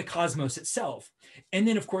 and the cosmos itself. And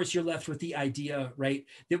then, of course, you're left with the idea, right,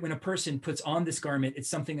 that when a person puts on this garment, it's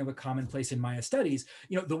something of a commonplace in Maya studies.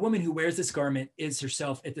 You know, the woman who wears this garment is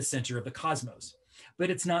herself at the center of the cosmos. But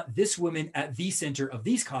it's not this woman at the center of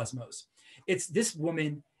these cosmos. It's this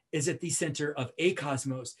woman is at the center of a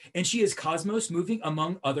cosmos, and she is cosmos moving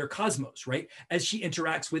among other cosmos, right, as she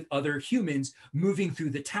interacts with other humans moving through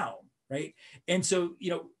the town, right? And so,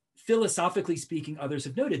 you know, philosophically speaking, others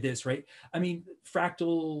have noted this, right? I mean,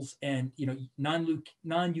 fractals and, you know,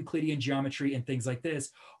 non-Euclidean geometry and things like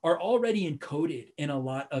this are already encoded in a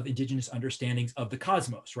lot of indigenous understandings of the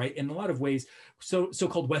cosmos, right? In a lot of ways,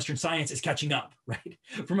 so-called Western science is catching up, right?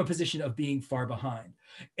 From a position of being far behind.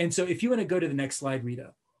 And so if you want to go to the next slide,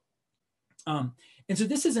 Rita. And so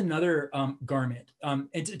this is another garment.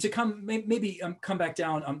 And to come, maybe come back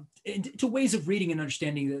down to ways of reading and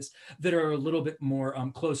understanding this that are a little bit more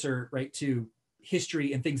closer, right, to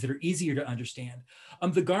history and things that are easier to understand.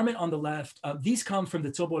 The garment on the left, these come from the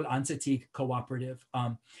Tobol Ansetik cooperative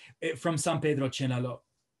from San Pedro Chenalo.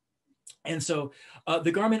 And so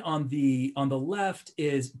the garment on the left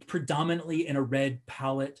is predominantly in a red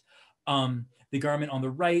palette. The garment on the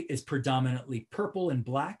right is predominantly purple and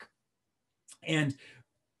black. And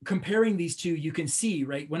comparing these two, you can see,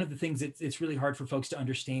 right, one of the things that it's really hard for folks to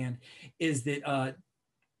understand is that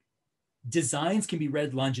designs can be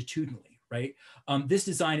read longitudinally, right? This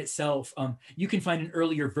design itself, you can find an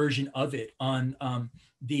earlier version of it on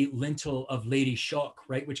the lintel of Lady Shok,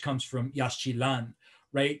 right, which comes from Yaxchilan,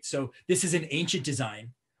 right? So this is an ancient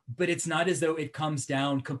design, but it's not as though it comes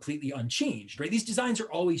down completely unchanged, right? These designs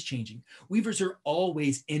are always changing. Weavers are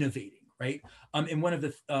always innovating. Right. And one of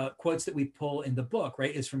the quotes that we pull in the book,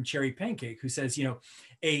 right, is from Cherry Pancake, who says, you know,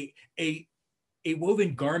 a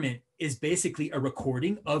woven garment is basically a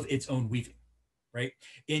recording of its own weaving, right?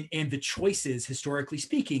 And the choices, historically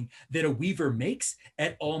speaking, that a weaver makes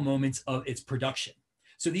at all moments of its production.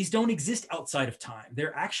 So these don't exist outside of time.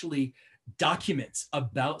 They're actually documents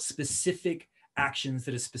about specific actions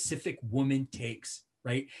that a specific woman takes,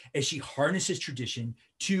 right, as she harnesses tradition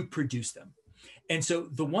to produce them. And so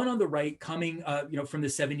the one on the right coming, you know, from the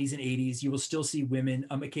 70s and 80s, you will still see women,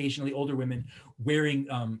 occasionally older women, wearing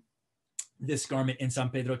this garment in San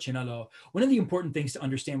Pedro Chenalo. One of the important things to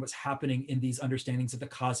understand what's happening in these understandings of the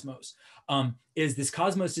cosmos is this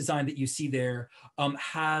cosmos design that you see there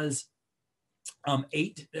has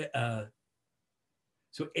eight,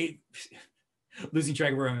 losing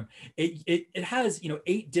track of where I'm, it has, you know,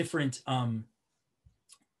 8 different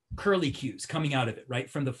curly cues coming out of it, right,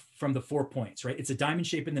 from the 4 points, right? It's a diamond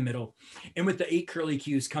shape in the middle, and with the 8 curly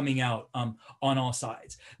cues coming out on all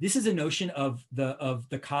sides. This is a notion of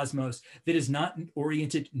the cosmos that is not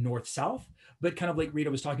oriented north-south, but kind of like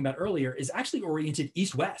Rita was talking about earlier, is actually oriented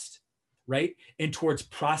east-west, right, and towards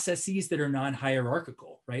processes that are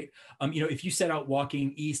non-hierarchical, right? You know, if you set out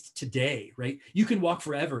walking east today, right, you can walk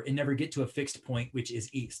forever and never get to a fixed point, which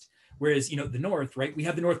is east. Whereas, you know, the north, right, we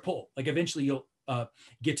have the North Pole. Like eventually you'll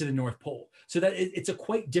get to the North Pole. So that it's a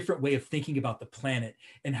quite different way of thinking about the planet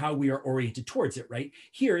and how we are oriented towards it, right?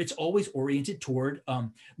 Here, it's always oriented toward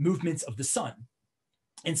movements of the sun.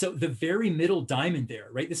 And so the very middle diamond there,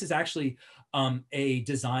 right? This is actually a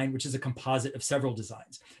design, which is a composite of several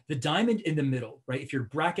designs. The diamond in the middle, right? If you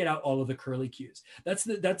bracket out all of the curly cues, that's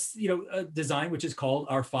you know, a design which is called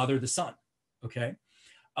Our Father, the Sun, okay?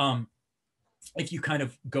 If you kind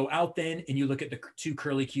of go out then and you look at the 2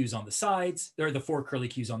 curly cues on the sides, there are the 4 curly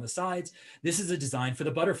cues on the sides. This is a design for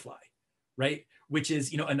the butterfly, right? Which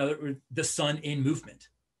is, you know, the sun in movement.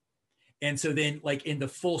 And so then, like, in the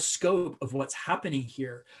full scope of what's happening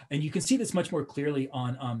here, and you can see this much more clearly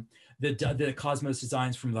on the cosmos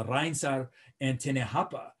designs from La Rainsar and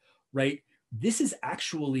Tenehapa, right? This is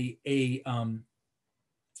actually a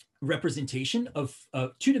representation of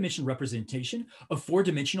 2-dimensional representation of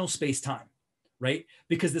 4-dimensional space-time, right?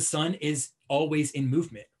 Because the sun is always in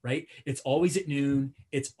movement, right? It's always at noon.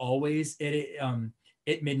 It's always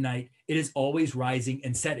at midnight. It is always rising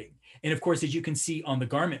and setting. And of course, as you can see on the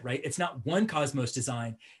garment, right, it's not one cosmos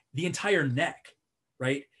design. The entire neck,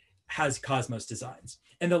 right, has cosmos designs.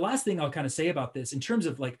 And the last thing I'll kind of say about this in terms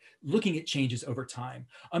of like looking at changes over time,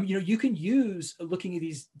 you know, you can use looking at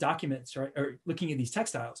these documents, right, or looking at these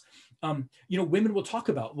textiles, you know, women will talk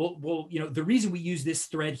about, well, you know, the reason we use this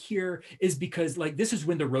thread here is because like this is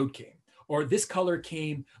when the road came. or this color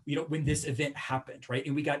came, when this event happened, right?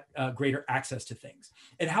 And we got greater access to things,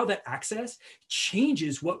 and how that access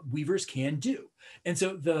changes what weavers can do. And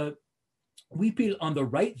so the weepil on the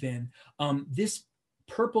right, then, this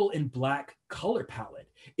purple and black color palette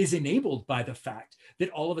is enabled by the fact that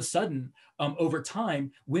all of a sudden, over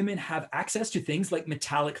time, women have access to things like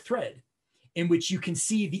metallic thread, in which you can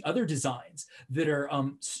see the other designs that are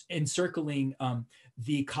encircling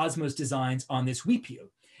the cosmos designs on this weepil.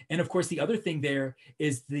 And of course, the other thing there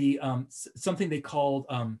is the something they called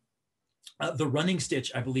the running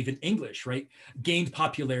stitch, I believe in English, right, gained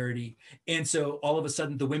popularity. And so all of a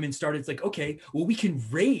sudden the women started, it's like, okay, well, we can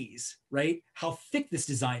raise, right, how thick this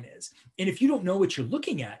design is. And if you don't know what you're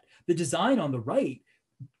looking at, the design on the right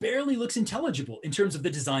barely looks intelligible in terms of the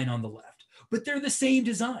design on the left, but they're the same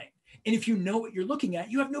design. And if you know what you're looking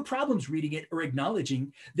at, you have no problems reading it or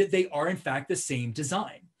acknowledging that they are in fact the same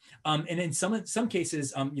design. And in some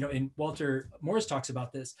cases, and Walter Morris talks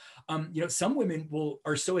about this, some women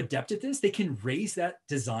are so adept at this, they can raise that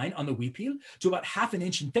design on the weepil to about 1/2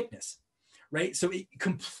 inch in thickness, right? So it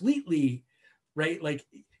completely, right, like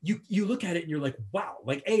you look at it and you're like, wow,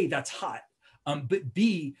 like A, that's hot. But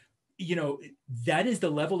B, that is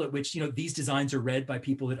the level at which, these designs are read by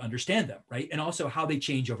people that understand them, right? And also how they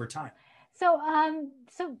change over time. So,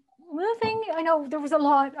 moving, I know there was a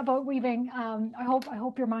lot about weaving. I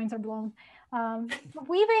hope your minds are blown.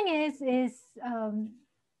 Weaving is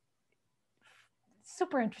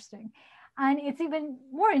super interesting, and it's even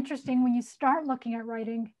more interesting when you start looking at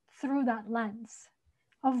writing through that lens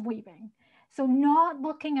of weaving. So, not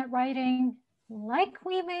looking at writing like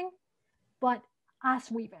weaving, but as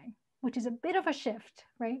weaving, which is a bit of a shift,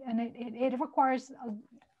 right? And it requires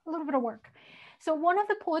a little bit of work. So one of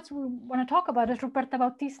the poets we want to talk about is Ruperta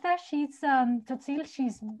Bautista. She's ts'iib.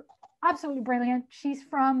 She's absolutely brilliant. She's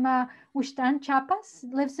from Huixtán, Chiapas,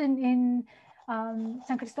 lives in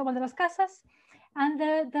San Cristobal de las Casas. And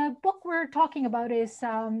the book we're talking about is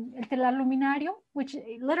El Telar Luminario, which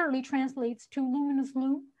literally translates to luminous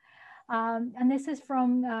loom. And this is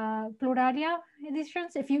from Pluralia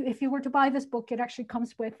Editions. If you were to buy this book, it actually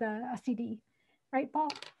comes with a CD, right, Paul?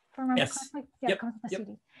 If I remember correctly? Yeah, yep. It comes with a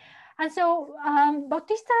CD. And so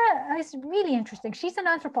Bautista is really interesting. She's an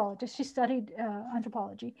anthropologist. She studied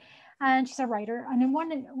anthropology, and she's a writer. And in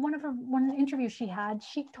one interview she had,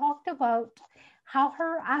 she talked about how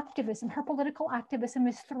her activism, her political activism,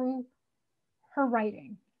 is through her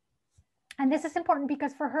writing. And this is important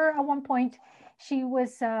because for her, at one point, she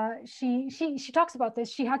was she talks about this.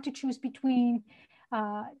 She had to choose between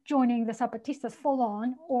joining the Zapatistas full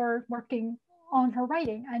on or working on her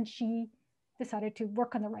writing, and she decided to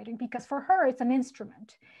work on the writing because for her it's an instrument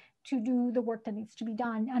to do the work that needs to be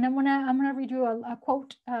done. And I'm gonna read you a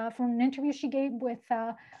quote from an interview she gave with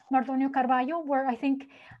Mardonio Carballo, where I think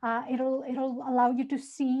it'll allow you to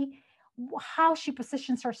see how she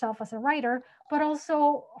positions herself as a writer, but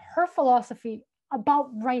also her philosophy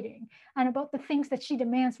about writing and about the things that she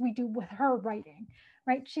demands we do with her writing,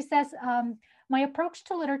 right? She says, my approach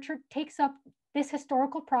to literature takes up this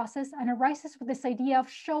historical process and arises with this idea of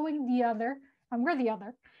showing the other, and we're the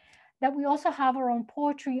other, that we also have our own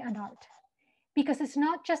poetry and art. Because it's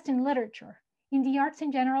not just in literature. In the arts in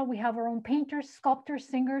general, we have our own painters, sculptors,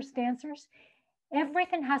 singers, dancers.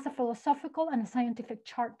 Everything has a philosophical and a scientific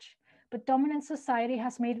charge, but dominant society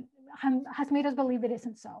has made us believe it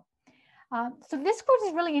isn't so. So this quote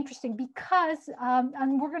is really interesting because,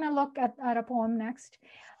 and we're going to look at a poem next,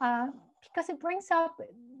 because it brings up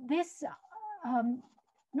this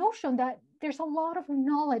notion that there's a lot of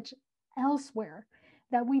knowledge elsewhere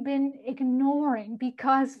that we've been ignoring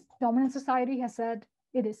because dominant society has said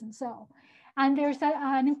it isn't so. And there's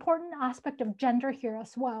an important aspect of gender here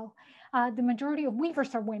as well. The majority of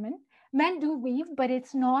weavers are women. Men do weave, but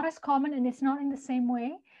it's not as common and it's not in the same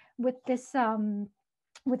way with this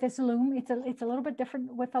loom. It's a little bit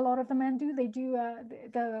different with a lot of the men do. They do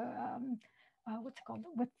what's it called,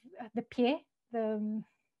 with the pied,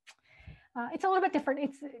 it's a little bit different.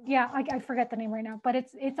 It's, yeah, I forget the name right now, but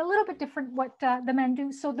it's a little bit different what the men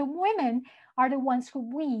do. So the women are the ones who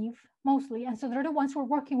weave mostly. And so they're the ones who are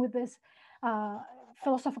working with this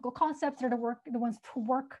philosophical concepts. They're the ones who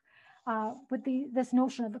work with this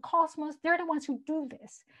notion of the cosmos. They're the ones who do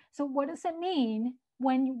this. So what does it mean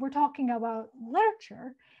when we're talking about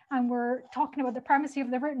literature and we're talking about the primacy of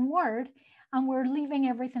the written word and we're leaving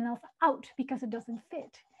everything else out because it doesn't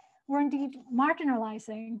fit? We're indeed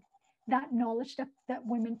marginalizing that knowledge that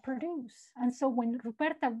women produce. And so when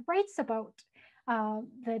Ruperta writes about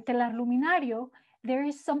the Telar Luminario, there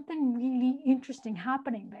is something really interesting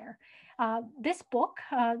happening there. This book,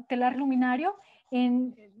 Telar Luminario,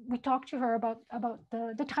 we talked to her about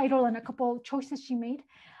the title and a couple choices she made.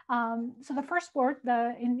 So the first word,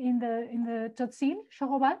 in the ts'iib,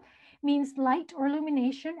 shorobat, means light or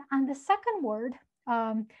illumination, and the second word,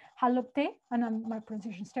 halopte, and my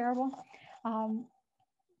pronunciation is terrible.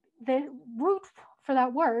 The root for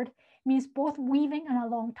that word means both weaving and a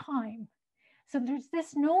long time. So there's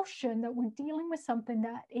this notion that we're dealing with something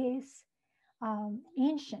that is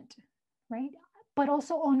ancient, right? But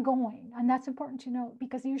also ongoing. And that's important to note,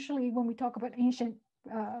 because usually when we talk about ancient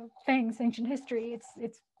things, ancient history,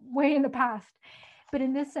 it's way in the past. But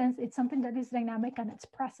in this sense, it's something that is dynamic and it's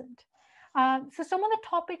present. So some of the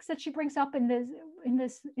topics that she brings up in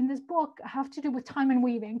this book have to do with time and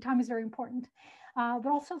weaving. Time is very important, but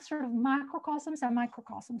also sort of macrocosms and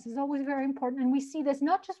microcosms is always very important. And we see this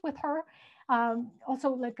not just with her,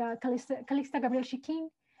 also like Calixta Gabriel Chiquin,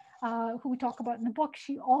 who we talk about in the book.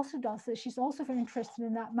 She also does this. She's also very interested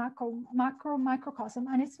in that microcosm.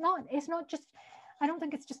 And it's not just, I don't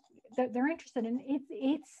think it's just that they're interested in it.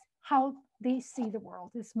 It's how they see the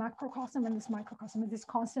world, this macrocosm and this microcosm, and this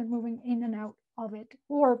constant moving in and out of it,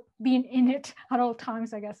 or being in it at all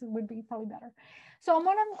times, I guess it would be probably better. So I'm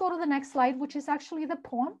going to go to the next slide, which is actually the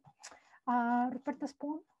poem, Ruperta's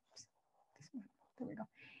poem. There we go.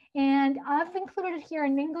 And I've included it here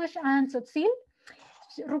in English and tzotzil.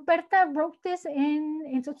 Ruperta wrote this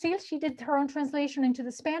in tzotzil. She did her own translation into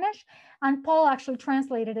the Spanish, and Paul actually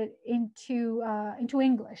translated it into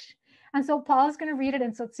English. And so Paul is going to read it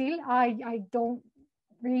in tzotzil. I don't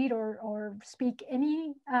read or speak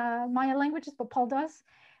any Maya languages, but Paul does.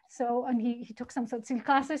 So, and he took some tzotzil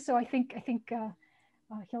classes. So I think he's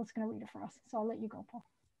going to read it for us. So I'll let you go, Paul.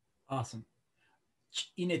 Awesome.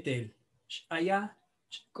 Inetel, aya,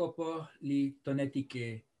 kopo li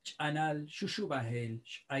tonetike, anal shushubahel,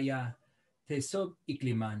 aya, te sob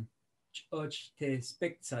ikliman, och te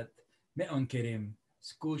spektsat, meon kerem,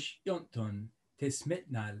 skush yonton, te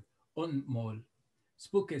smetnal, on mol,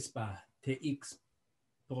 spukespa, te x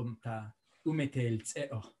pomta, umetel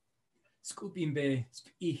tseo. Skupimbe,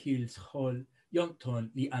 spihil schol, yonton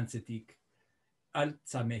li ansetik,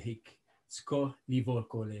 altsamehik, sko li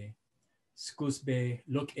volkole. Skusbe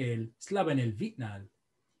lokel slabanel vitnal,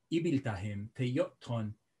 ibiltahem te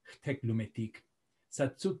yotton teklumetik,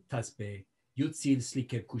 satsutasbe, yutzil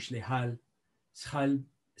sliker kushlehal,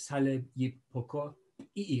 saleb yip poko,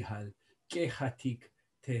 iihal, kehatik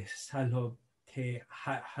te salob te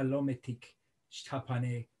halometik,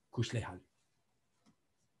 shtapane kushlehal.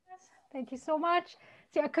 Thank you so much.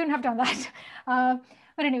 See, I couldn't have done that.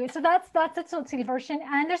 But anyway, so that's the tzotzil version,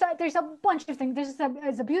 and there's a bunch of things.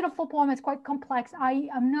 It's a beautiful poem. It's quite complex. I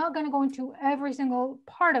am not going to go into every single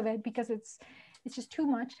part of it because it's just too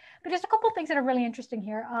much. But there's a couple of things that are really interesting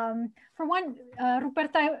here. For one,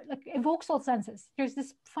 Ruperta evokes all senses. There's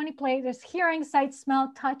this funny play. There's hearing, sight,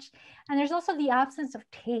 smell, touch, and there's also the absence of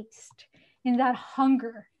taste in that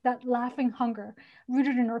hunger, that laughing hunger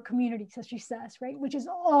rooted in our communities, as she says, right? Which is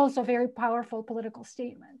also a very powerful political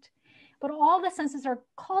statement. But all the senses are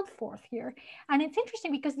called forth here. And it's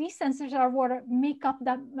interesting because these senses are what make up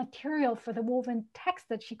that material for the woven text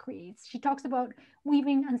that she creates. She talks about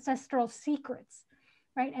weaving ancestral secrets,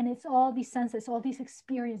 right? And it's all these senses, all these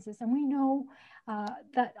experiences. And we know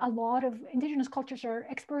that a lot of indigenous cultures are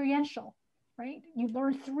experiential, right? You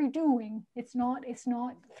learn through doing. It's not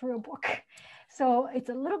through a book. So it's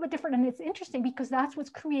a little bit different, and it's interesting because that's what's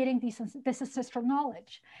creating this ancestral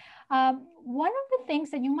knowledge. One of the things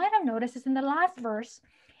that you might have noticed is in the last verse,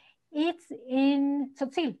 it's in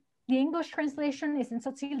tzotzil. The English translation is in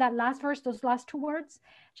tzotzil, that last verse, those last two words,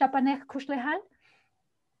 chapanech kushlehal.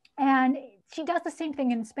 And she does the same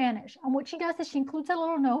thing in Spanish. And what she does is she includes a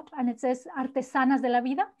little note, and it says artesanas de la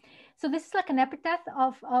vida. So this is like an epithet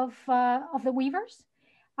of the weavers,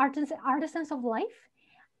 artisans of life.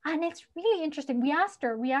 And it's really interesting. We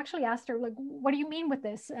actually asked her, like, what do you mean with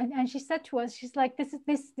this? And she said to us, she's like, this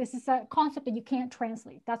is a concept that you can't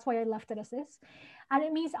translate. That's why I left it as this. And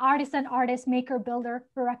it means artisan, artist, maker, builder,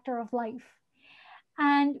 erector of life.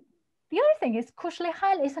 And the other thing is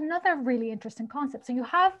kushlehal is another really interesting concept. So you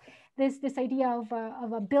have this idea of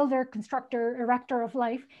a builder, constructor, erector of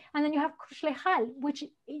life. And then you have kushlehal, which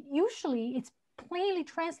usually it's plainly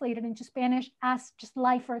translated into Spanish as just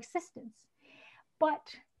life or existence.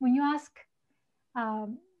 But when you ask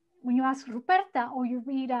Ruperta or you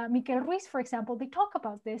read Miquel Ruiz, for example, they talk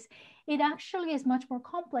about this. It actually is much more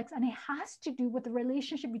complex, and it has to do with the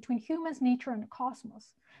relationship between humans, nature, and the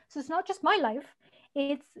cosmos. So it's not just my life,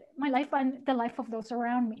 it's my life and the life of those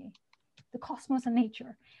around me, the cosmos and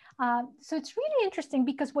nature. So it's really interesting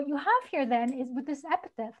because what you have here then is with this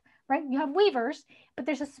epithet, right? You have weavers, but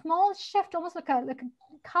there's a small shift, almost like a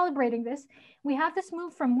calibrating this. We have this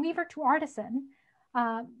move from weaver to artisan,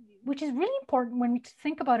 which is really important when we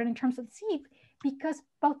think about it in terms of ts'iib, because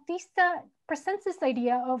Bautista presents this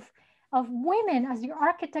idea of women as the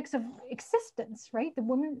architects of existence, right? The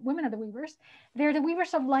women are the weavers. They're the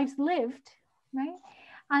weavers of lives lived, right?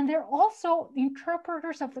 And they're also the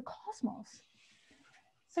interpreters of the cosmos.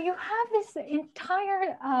 So you have this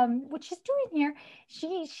entire, what she's doing here, she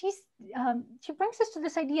brings us to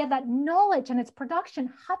this idea that knowledge and its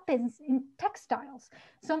production happens in textiles,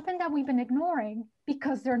 something that we've been ignoring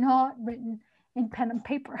because they're not written in pen and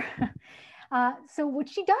paper. So what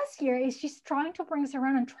she does here is she's trying to bring us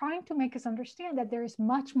around and trying to make us understand that there is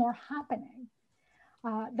much more happening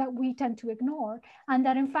that we tend to ignore, and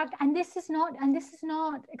that in fact, and this is not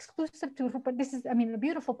exclusive to, but this is, I mean, a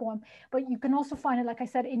beautiful poem, but you can also find it, like I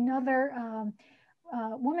said, in other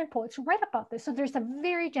women poets who write about this. So there's a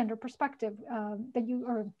very gender perspective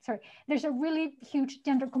there's a really huge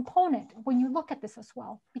gender component when you look at this as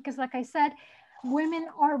well, because like I said, women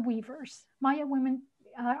are weavers. Maya women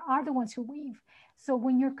are the ones who weave. So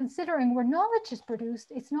when you're considering where knowledge is produced,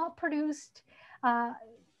 it's not produced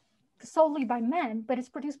solely by men, but it's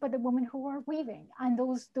produced by the women who are weaving. And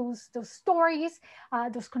those stories,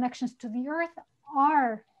 those connections to the earth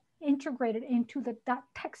are integrated into that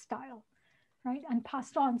textile, right? And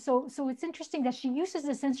passed on. So it's interesting that she uses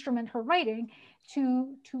this instrument, her writing,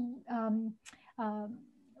 to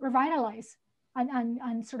revitalize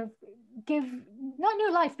and sort of give, not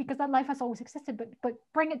new life, because that life has always existed, but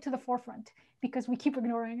bring it to the forefront, because we keep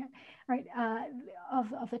ignoring it, right?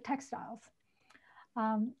 Of the textiles.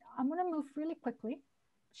 I'm going to move really quickly,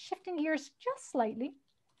 shifting gears just slightly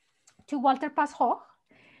to Walter Paz Hoch,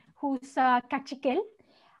 who's Cachiquel,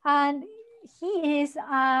 and he is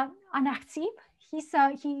an ts'iib.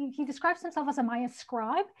 He describes himself as a Maya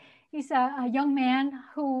scribe. He's a young man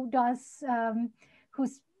who does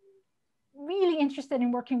who's really interested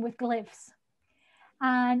in working with glyphs.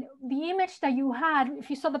 And the image that you had, if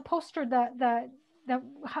you saw the poster that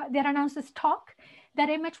announced this talk, that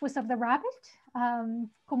image was of the rabbit,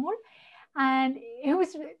 Kumul, and it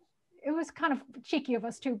was kind of cheeky of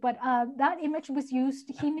us too, but that image was used.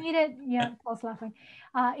 He made it. Yeah, Paul's laughing.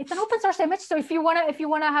 It's an open source image, so if you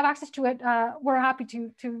wanna have access to it, we're happy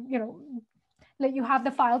to let you have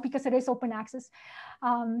the file, because it is open access.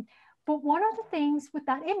 But one of the things with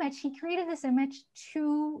that image, he created this image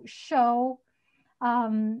to show.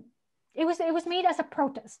 It was made as a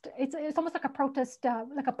protest. It's almost like a protest,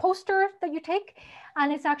 like a poster that you take,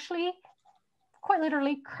 and it's actually quite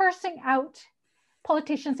literally cursing out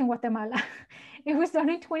politicians in Guatemala. It was done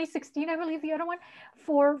in 2016, I believe, the other one,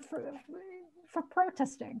 for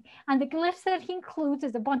protesting. And the glyphs that he includes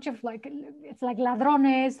is a bunch of it's like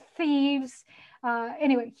ladrones, thieves.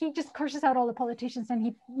 Anyway, he just curses out all the politicians, and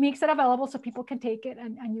he makes it available so people can take it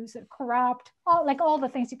and use it. Corrupt, all the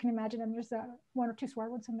things you can imagine. And there's one or two swear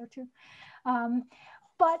words in there too.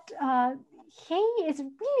 But he is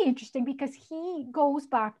really interesting because he goes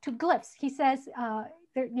back to glyphs. He says,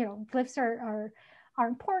 glyphs are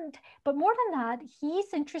important, but more than that,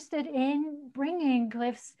 he's interested in bringing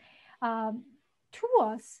glyphs to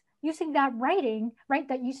us, using that writing, right,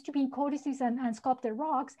 that used to be codices and sculpted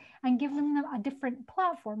rocks, and give them a different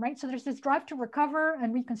platform, right? So there's this drive to recover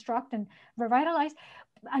and reconstruct and revitalize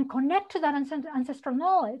and connect to that ancestral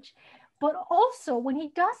knowledge. But also when he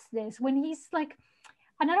does this, when he's like,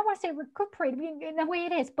 and I don't want to say recuperate in the way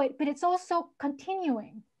it is, but it's also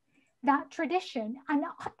continuing that tradition and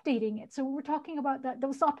updating it. So we're talking about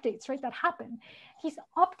those updates, right, that happen. He's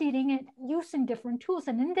updating it using different tools.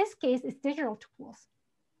 And in this case, it's digital tools,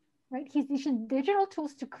 right? He's using digital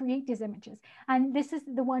tools to create these images. And this is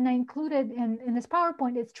the one I included in this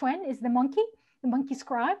PowerPoint. It's Chuen, is the monkey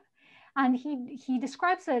scribe. And he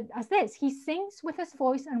describes it as this: he sings with his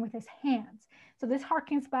voice and with his hands. So this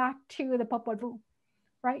harkens back to the Popol Vuh,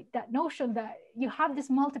 right? That notion that you have this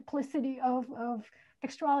multiplicity of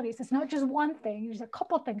textualities. It's not just one thing. There's a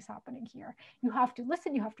couple of things happening here. You have to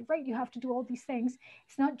listen, you have to write, you have to do all these things.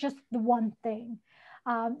 It's not just the one thing.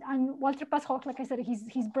 And Walter Paz Hoch, like I said,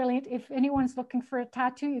 he's brilliant. If anyone's looking for a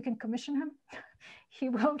tattoo, you can commission him. He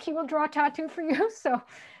will draw a tattoo for you. So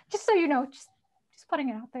just so you know, just putting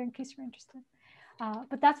it out there in case you're interested.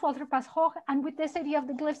 But that's Walter Paz Hoch. And with this idea of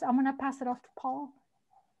the glyphs, I'm gonna pass it off to Paul.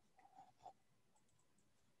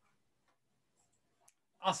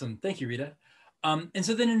 Awesome, thank you, Rita. And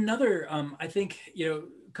so then another, I think,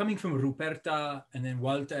 coming from Ruperta and then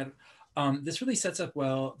Walter, this really sets us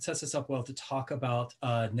up well to talk about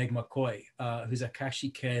Negma Koy, who's a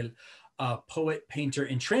Cachiquel poet, painter,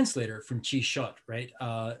 and translator from Quixote, right?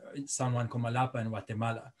 San Juan Comalapa in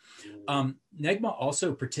Guatemala. Negma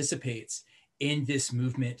also participates in this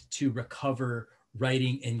movement to recover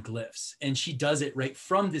writing in glyphs. And she does it right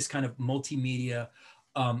from this kind of multimedia,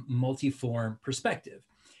 multi-form perspective.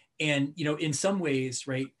 And, in some ways,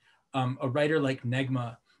 right, a writer like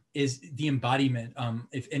Negma is the embodiment.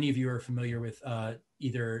 If any of you are familiar with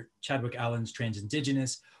either Chadwick Allen's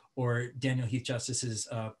Trans-Indigenous or Daniel Heath Justice's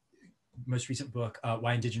most recent book,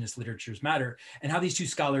 Why Indigenous Literatures Matter, and how these two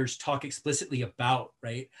scholars talk explicitly about,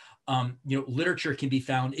 right, literature can be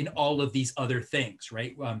found in all of these other things,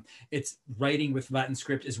 right? It's writing with Latin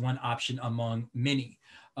script is one option among many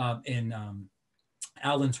in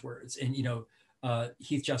Allen's words. And,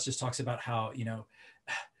 Heath Justice talks about how,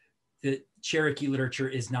 the Cherokee literature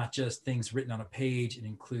is not just things written on a page. It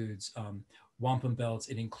includes wampum belts.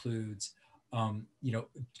 It includes,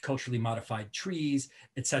 culturally modified trees,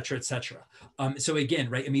 et cetera, et cetera. So again,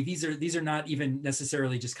 right, I mean, these are not even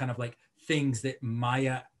necessarily just kind of like things that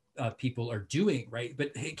Maya people are doing, right?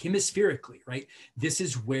 But hemispherically, right, this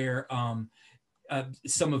is where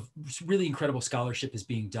some of really incredible scholarship is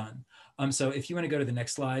being done. So if you want to go to the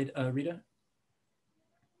next slide, Rita.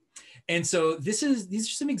 And so these are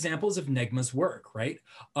some examples of Negma's work, right?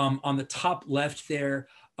 On the top left there,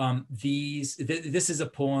 this is a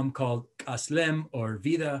poem called Aslem or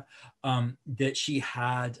Vida that she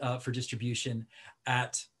had for distribution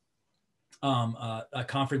at a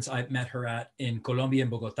conference I met her at in Colombia, in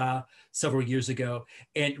Bogota, several years ago.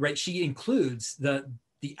 And right, she includes the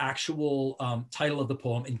actual title of the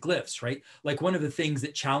poem in glyphs, right? Like one of the things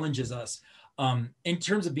that challenges us in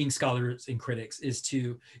terms of being scholars and critics is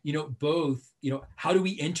to, both, how do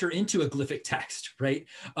we enter into a glyphic text, right?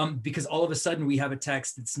 Because all of a sudden we have a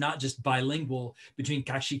text that's not just bilingual between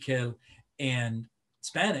Cachiquel and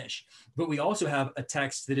Spanish, but we also have a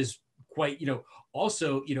text that is quite,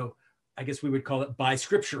 also, I guess we would call it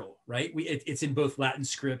biscriptural, right? It's in both Latin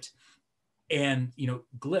script and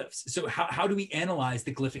glyphs. So how do we analyze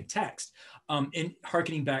the glyphic text? And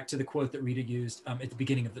hearkening back to the quote that Rita used at the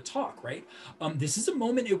beginning of the talk, right? This is a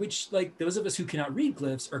moment in which, like, those of us who cannot read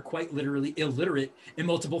glyphs are quite literally illiterate in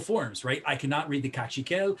multiple forms, right? I cannot read the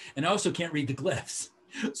Cachiquel, and I also can't read the glyphs.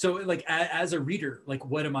 So, like, as a reader, like,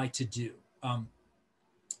 what am I to do?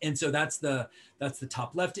 And so that's the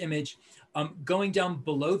top left image. Going down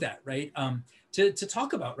below that, right? To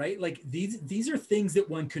talk about, right? Like these are things that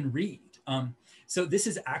one can read. So this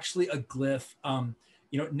is actually a glyph.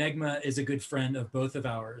 Negma is a good friend of both of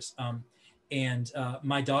ours. And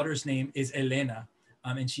my daughter's name is Elena.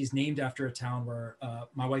 And she's named after a town where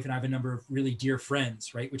my wife and I have a number of really dear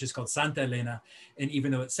friends, right? Which is called Santa Elena. And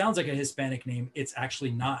even though it sounds like a Hispanic name, it's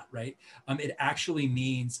actually not, right? It actually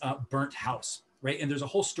means burnt house, right? And there's a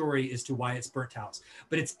whole story as to why it's burnt house,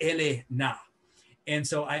 but it's Elena. And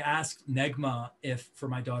so I asked Negma if for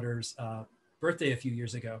my daughter's birthday a few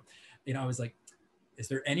years ago, I was like, is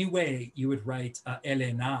there any way you would write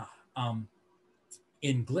Elena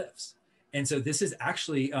in glyphs? And so this is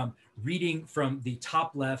actually reading from the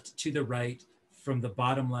top left to the right, from the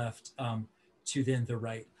bottom left to then the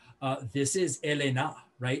right. This is Elena,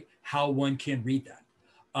 right? How one can read that.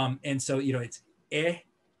 And so, it's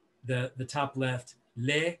the top left.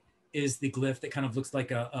 Le is the glyph that kind of looks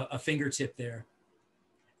like a fingertip there.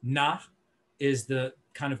 Na is the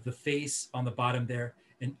kind of the face on the bottom there.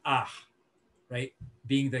 And ah, right,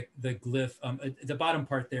 being the glyph, the bottom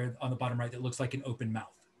part there on the bottom right that looks like an open mouth.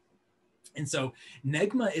 And so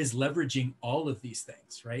Negma is leveraging all of these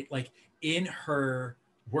things, right? Like in her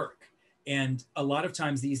work. And a lot of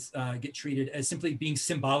times these get treated as simply being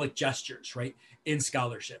symbolic gestures, right? In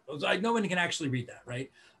scholarship. Like no one can actually read that,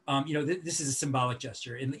 right? This is a symbolic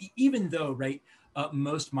gesture. And even though, right,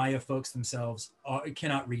 most Maya folks themselves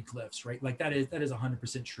cannot read glyphs, right? Like that is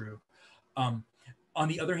 100% true. On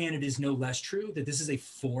the other hand, it is no less true that this is a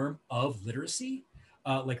form of literacy,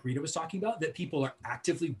 like Rita was talking about, that people are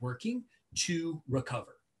actively working to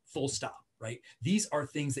recover, full stop, right? These are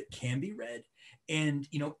things that can be read. And,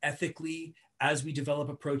 ethically, as we develop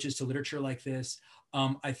approaches to literature like this,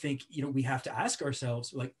 I think, we have to ask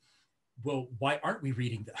ourselves, like, well, why aren't we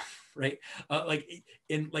reading them, right?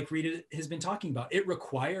 Like Rita has been talking about, it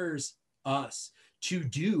requires us to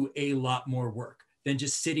do a lot more work than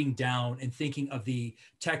just sitting down and thinking of the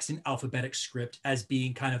text in alphabetic script as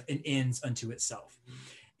being kind of an ends unto itself.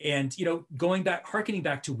 And, you know, going back, hearkening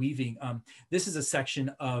back to weaving, this is a section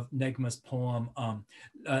of Negma's poem,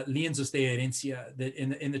 Lienzos de Herencia, that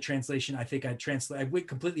in the translation, I think I went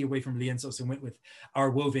completely away from lienzos and went with our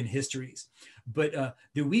woven histories. But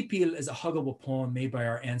the Huipil is a huggable poem made by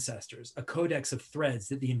our ancestors, a codex of threads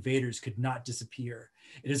that the invaders could not disappear.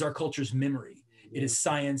 It is our culture's memory. It is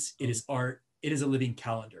science, it is art, it is a living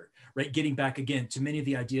calendar. Right, getting back again to many of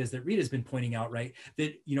the ideas that Rita's been pointing out, right,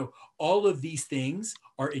 that, you know, all of these things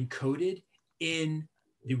are encoded in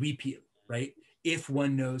the Huipil, right, if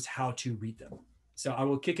one knows how to read them. So I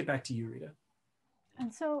will kick it back to you, Rita.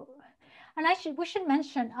 And so, and we should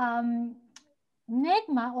mention,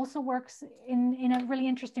 Negma also works in a really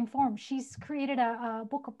interesting form. She's created a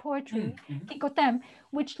book of poetry, Ticotem,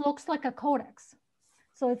 which looks like a codex.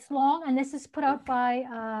 So it's long, and this is put out by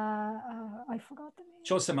I forgot the name.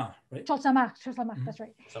 Chosama, right? Chosama, that's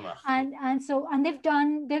right. And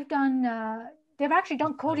they've actually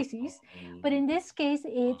done codices, but in this case,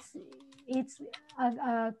 it's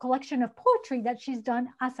a collection of poetry that she's done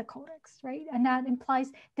as a codex, right? And that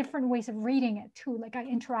implies different ways of reading it too, like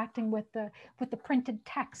interacting with the printed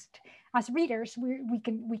text. As readers, we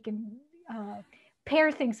can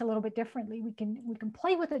pair things a little bit differently. We can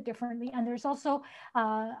play with it differently. And there's also,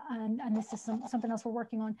 and this is something else we're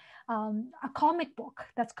working on, a comic book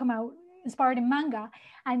that's come out inspired in manga.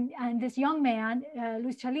 And this young man,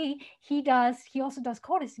 Luis Chali, he also does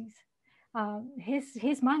codices.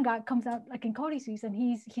 His manga comes out like in codices, and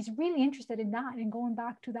he's really interested in that and going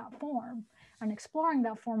back to that form and exploring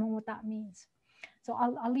that form and what that means. So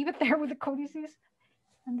I'll leave it there with the codices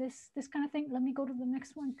and this kind of thing. Let me go to the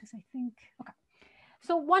next one because I think, okay.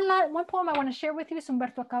 So one poem I want to share with you is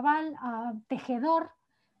Humberto Cabal, Tejedor.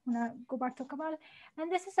 I'm going to go back to Cabal.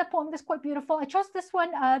 And this is a poem that's quite beautiful. I chose this one.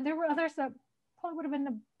 There were others that probably would have been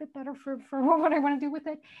a bit better for what I want to do with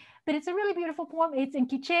it. But it's a really beautiful poem. It's in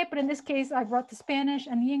Quiche, but in this case, I brought the Spanish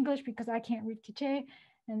and the English because I can't read Quiche,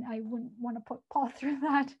 and I wouldn't want to put Paul through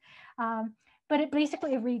that. But it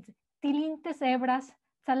basically reads, Tilintes hebras,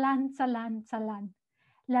 tzalán, tzalán, tzalán,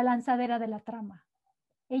 la lanzadera de la trama.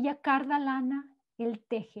 Ella carda lana, él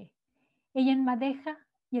teje. Ella enmadeja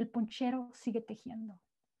y el ponchero sigue tejiendo.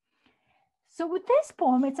 So with this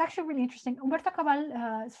poem, it's actually really interesting. Humberto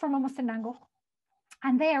Cabal is from Momostenango.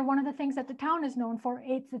 And there, one of the things that the town is known for,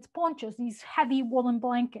 it's ponchos, these heavy woolen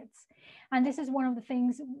blankets. And this is one of the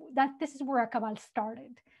things this is where Cabal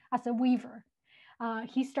started as a weaver.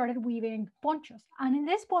 He started weaving ponchos. And in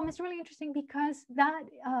this poem, it's really interesting because that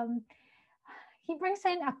he brings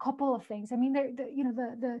in a couple of things. I mean,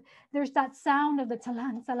 there's that sound of the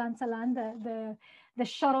tzalan, tzalan, tzalan, the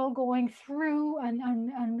shuttle going through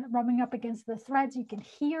and rubbing up against the threads. You can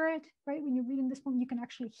hear it, right? When you're reading this poem, you can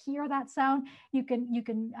actually hear that sound. You get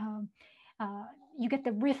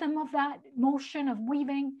the rhythm of that motion of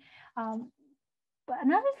weaving. But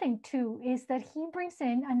another thing too is that he brings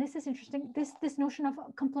in, and this is interesting, this notion of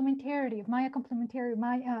complementarity, of Maya complementarity,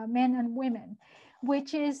 men and women,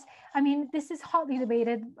 which is, I mean, this is hotly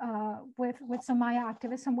debated with some Maya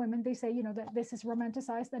activists and women. They say, that this is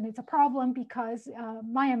romanticized and it's a problem because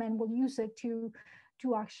Maya men will use it to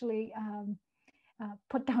actually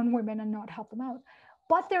put down women and not help them out.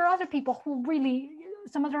 But there are other people who really,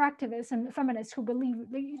 some other activists and feminists who believe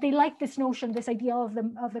they like this notion, this idea of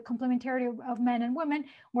the complementarity of men and women,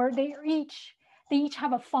 where they each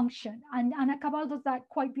have a function, and Cabal does that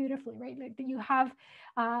quite beautifully, right? Like you have,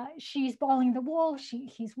 she's balling the wool,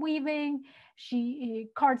 he's weaving, she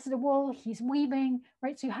cards the wool, he's weaving,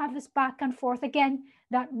 right? So you have this back and forth again,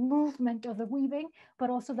 that movement of the weaving, but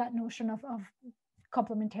also that notion of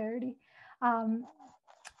complementarity.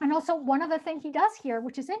 And also one other thing he does here,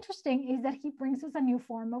 which is interesting, is that he brings us a new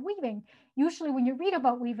form of weaving. Usually when you read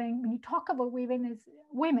about weaving, when you talk about weaving, it's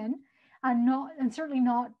women, and certainly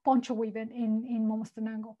not poncho weaving in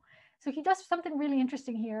Momostenango. So he does something really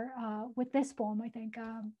interesting here with this poem. I think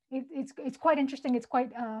it's quite interesting. It's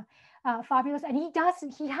quite fabulous. And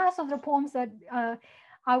he has other poems that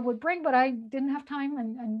I would bring, but I didn't have time,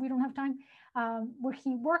 and we don't have time, where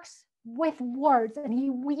he works with words and he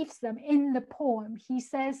weaves them in the poem. He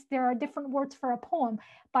says there are different words for a poem,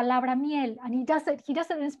 palabra miel, and he does it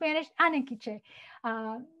in Spanish and in Quiche.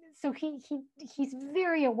 So he's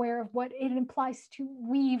very aware of what it implies to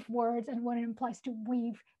weave words and what it implies to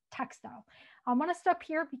weave textile. I'm going to stop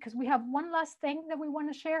here because we have one last thing that we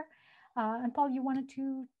want to share. And Paul, you wanted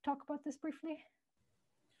to talk about this briefly?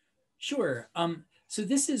 Sure. So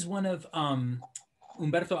this is one of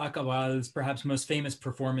Humberto Cabal's perhaps most famous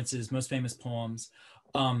performances, most famous poems,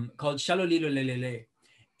 called Shalolilo Lelele.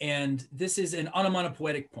 And this is an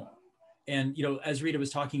onomatopoetic poem. And, as Rita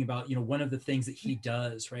was talking about, one of the things that he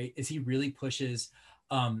does, right, is he really pushes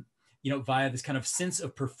via this kind of sense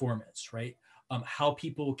of performance, right? How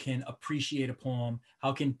people can appreciate a poem,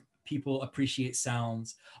 how can people appreciate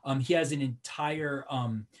sounds. He has an entire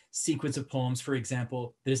sequence of poems, for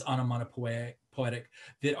example, that is onomatopoetic,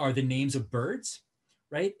 that are the names of birds,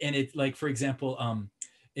 right? And it, like, for example,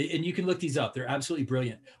 and you can look these up, they're absolutely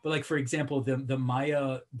brilliant. But like, for example, the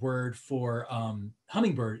Maya word for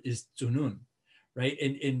hummingbird is tunun, right?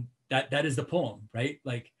 And that is the poem, right?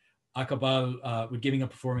 Like Akabal would giving a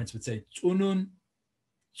performance would say tunun,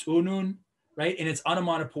 tunun, right? And it's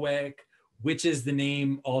onomatopoeic, which is the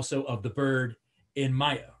name also of the bird in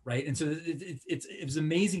Maya, right? And so it was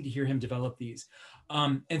amazing to hear him develop these.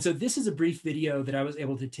 And so this is a brief video that I was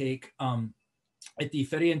able to take at the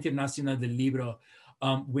Feria Internacional del Libro,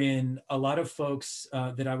 when a lot of folks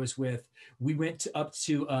that I was with, we went up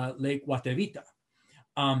to Lake Guatavita.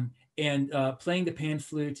 And playing the pan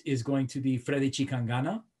flute is going to be Freddy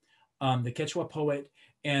Chicangana, the Quechua poet,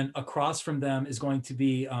 and across from them is going to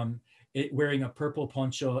be wearing a purple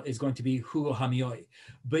poncho is going to be Hugo Hamioi.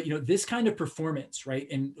 But this kind of performance, right,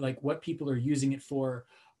 and like what people are using it for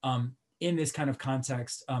in this kind of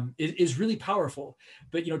context is really powerful.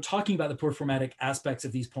 But talking about the performatic aspects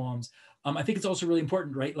of these poems, I think it's also really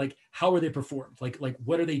important, right? Like, how are they performed? Like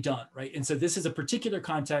what are they done, right? And so this is a particular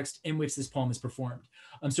context in which this poem is performed.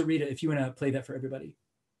 So Rita, if you want to play that for everybody.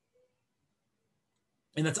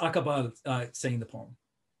 And that's Akaba saying the poem.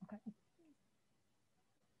 Okay.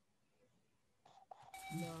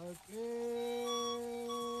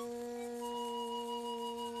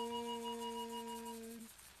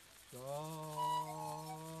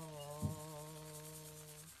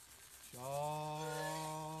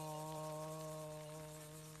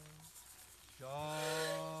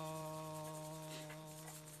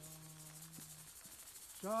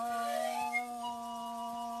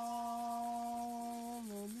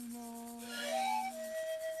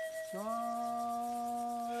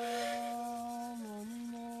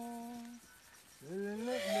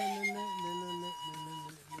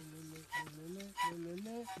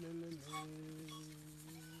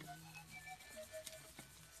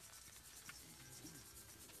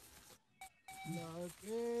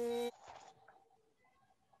 Okay.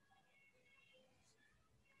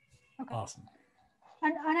 Awesome.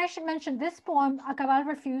 And I should mention this poem, Acabal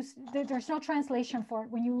refused. There's no translation for it.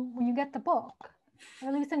 When you get the book,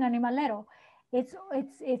 at least in Animalero, it's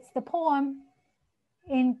the poem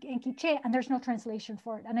in Quiche, and there's no translation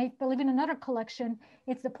for it. And I believe in another collection,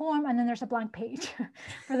 it's the poem, and then there's a blank page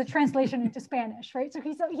for the translation into Spanish, right? So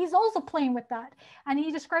he's also playing with that, and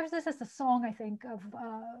he describes this as a song, I think, of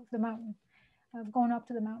the mountain, of going up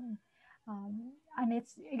to the mountain. And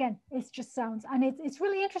it's just sounds, and it's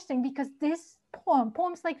really interesting because this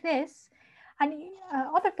poems like this and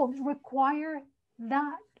other poems require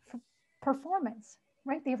that performance,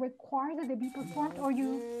 right? They require that they be performed, or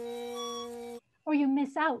you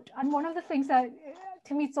miss out. And one of the things that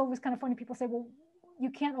to me it's always kind of funny, people say, well,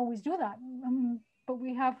 you can't always do that, but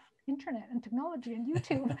we have internet and technology and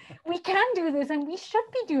YouTube. We can do this, and we should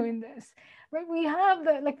be doing this, right? We have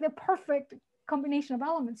the perfect combination of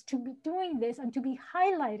elements to be doing this and to be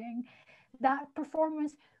highlighting that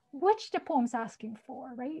performance, which the poem's asking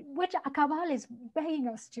for, right? Which Acabal is begging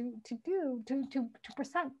us to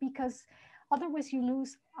present, because otherwise you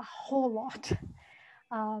lose a whole lot.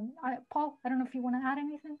 Paul, I don't know if you want to add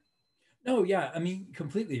anything. No, yeah, I mean,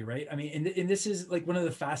 completely, right? I mean, and this is like one of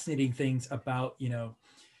the fascinating things about,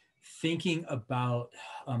 thinking about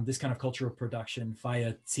this kind of cultural production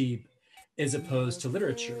via ts'iib as opposed to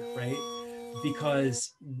literature, right?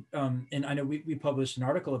 Because, and I know we published an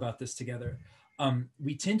article about this together,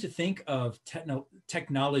 we tend to think of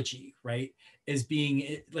technology, right, as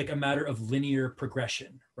being like a matter of linear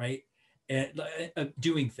progression, right? And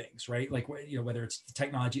doing things, right? Like, whether it's the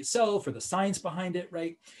technology itself or the science behind it,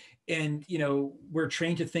 right? And, we're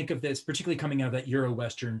trained to think of this, particularly coming out of that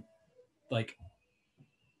Euro-Western, like,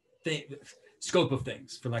 scope of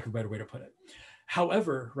things, for lack of a better way to put it.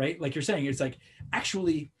 However, right, like you're saying, it's like,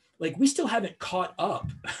 actually, like, we still haven't caught up,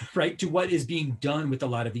 right, to what is being done with a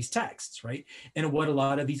lot of these texts, right? And what a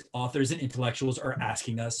lot of these authors and intellectuals are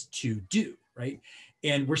asking us to do, right?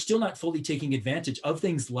 And we're still not fully taking advantage of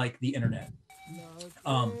things like the internet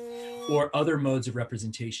or other modes of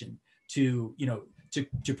representation to,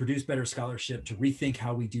 to produce better scholarship, to rethink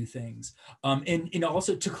how we do things, and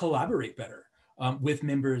also to collaborate better with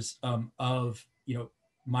members of,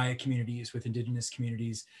 Maya communities, with Indigenous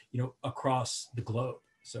communities, across the globe.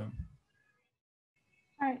 So,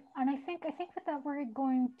 all right, and I think with that we're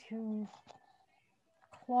going to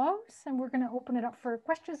close, and we're going to open it up for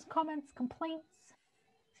questions, comments, complaints.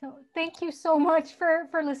 So thank you so much for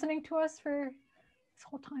listening to us for this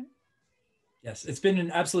whole time. Yes, it's been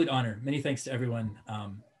an absolute honor. Many thanks to everyone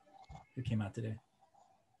who came out today.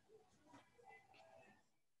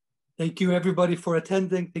 Thank you, everybody, for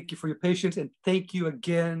attending. Thank you for your patience. And thank you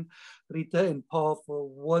again, Rita and Paul, for a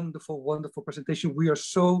wonderful, wonderful presentation. We are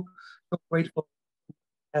so grateful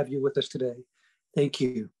to have you with us today. Thank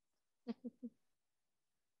you.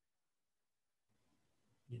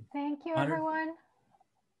 Thank you, Honored. everyone.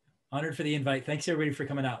 Honored for the invite. Thanks, everybody, for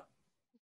coming out.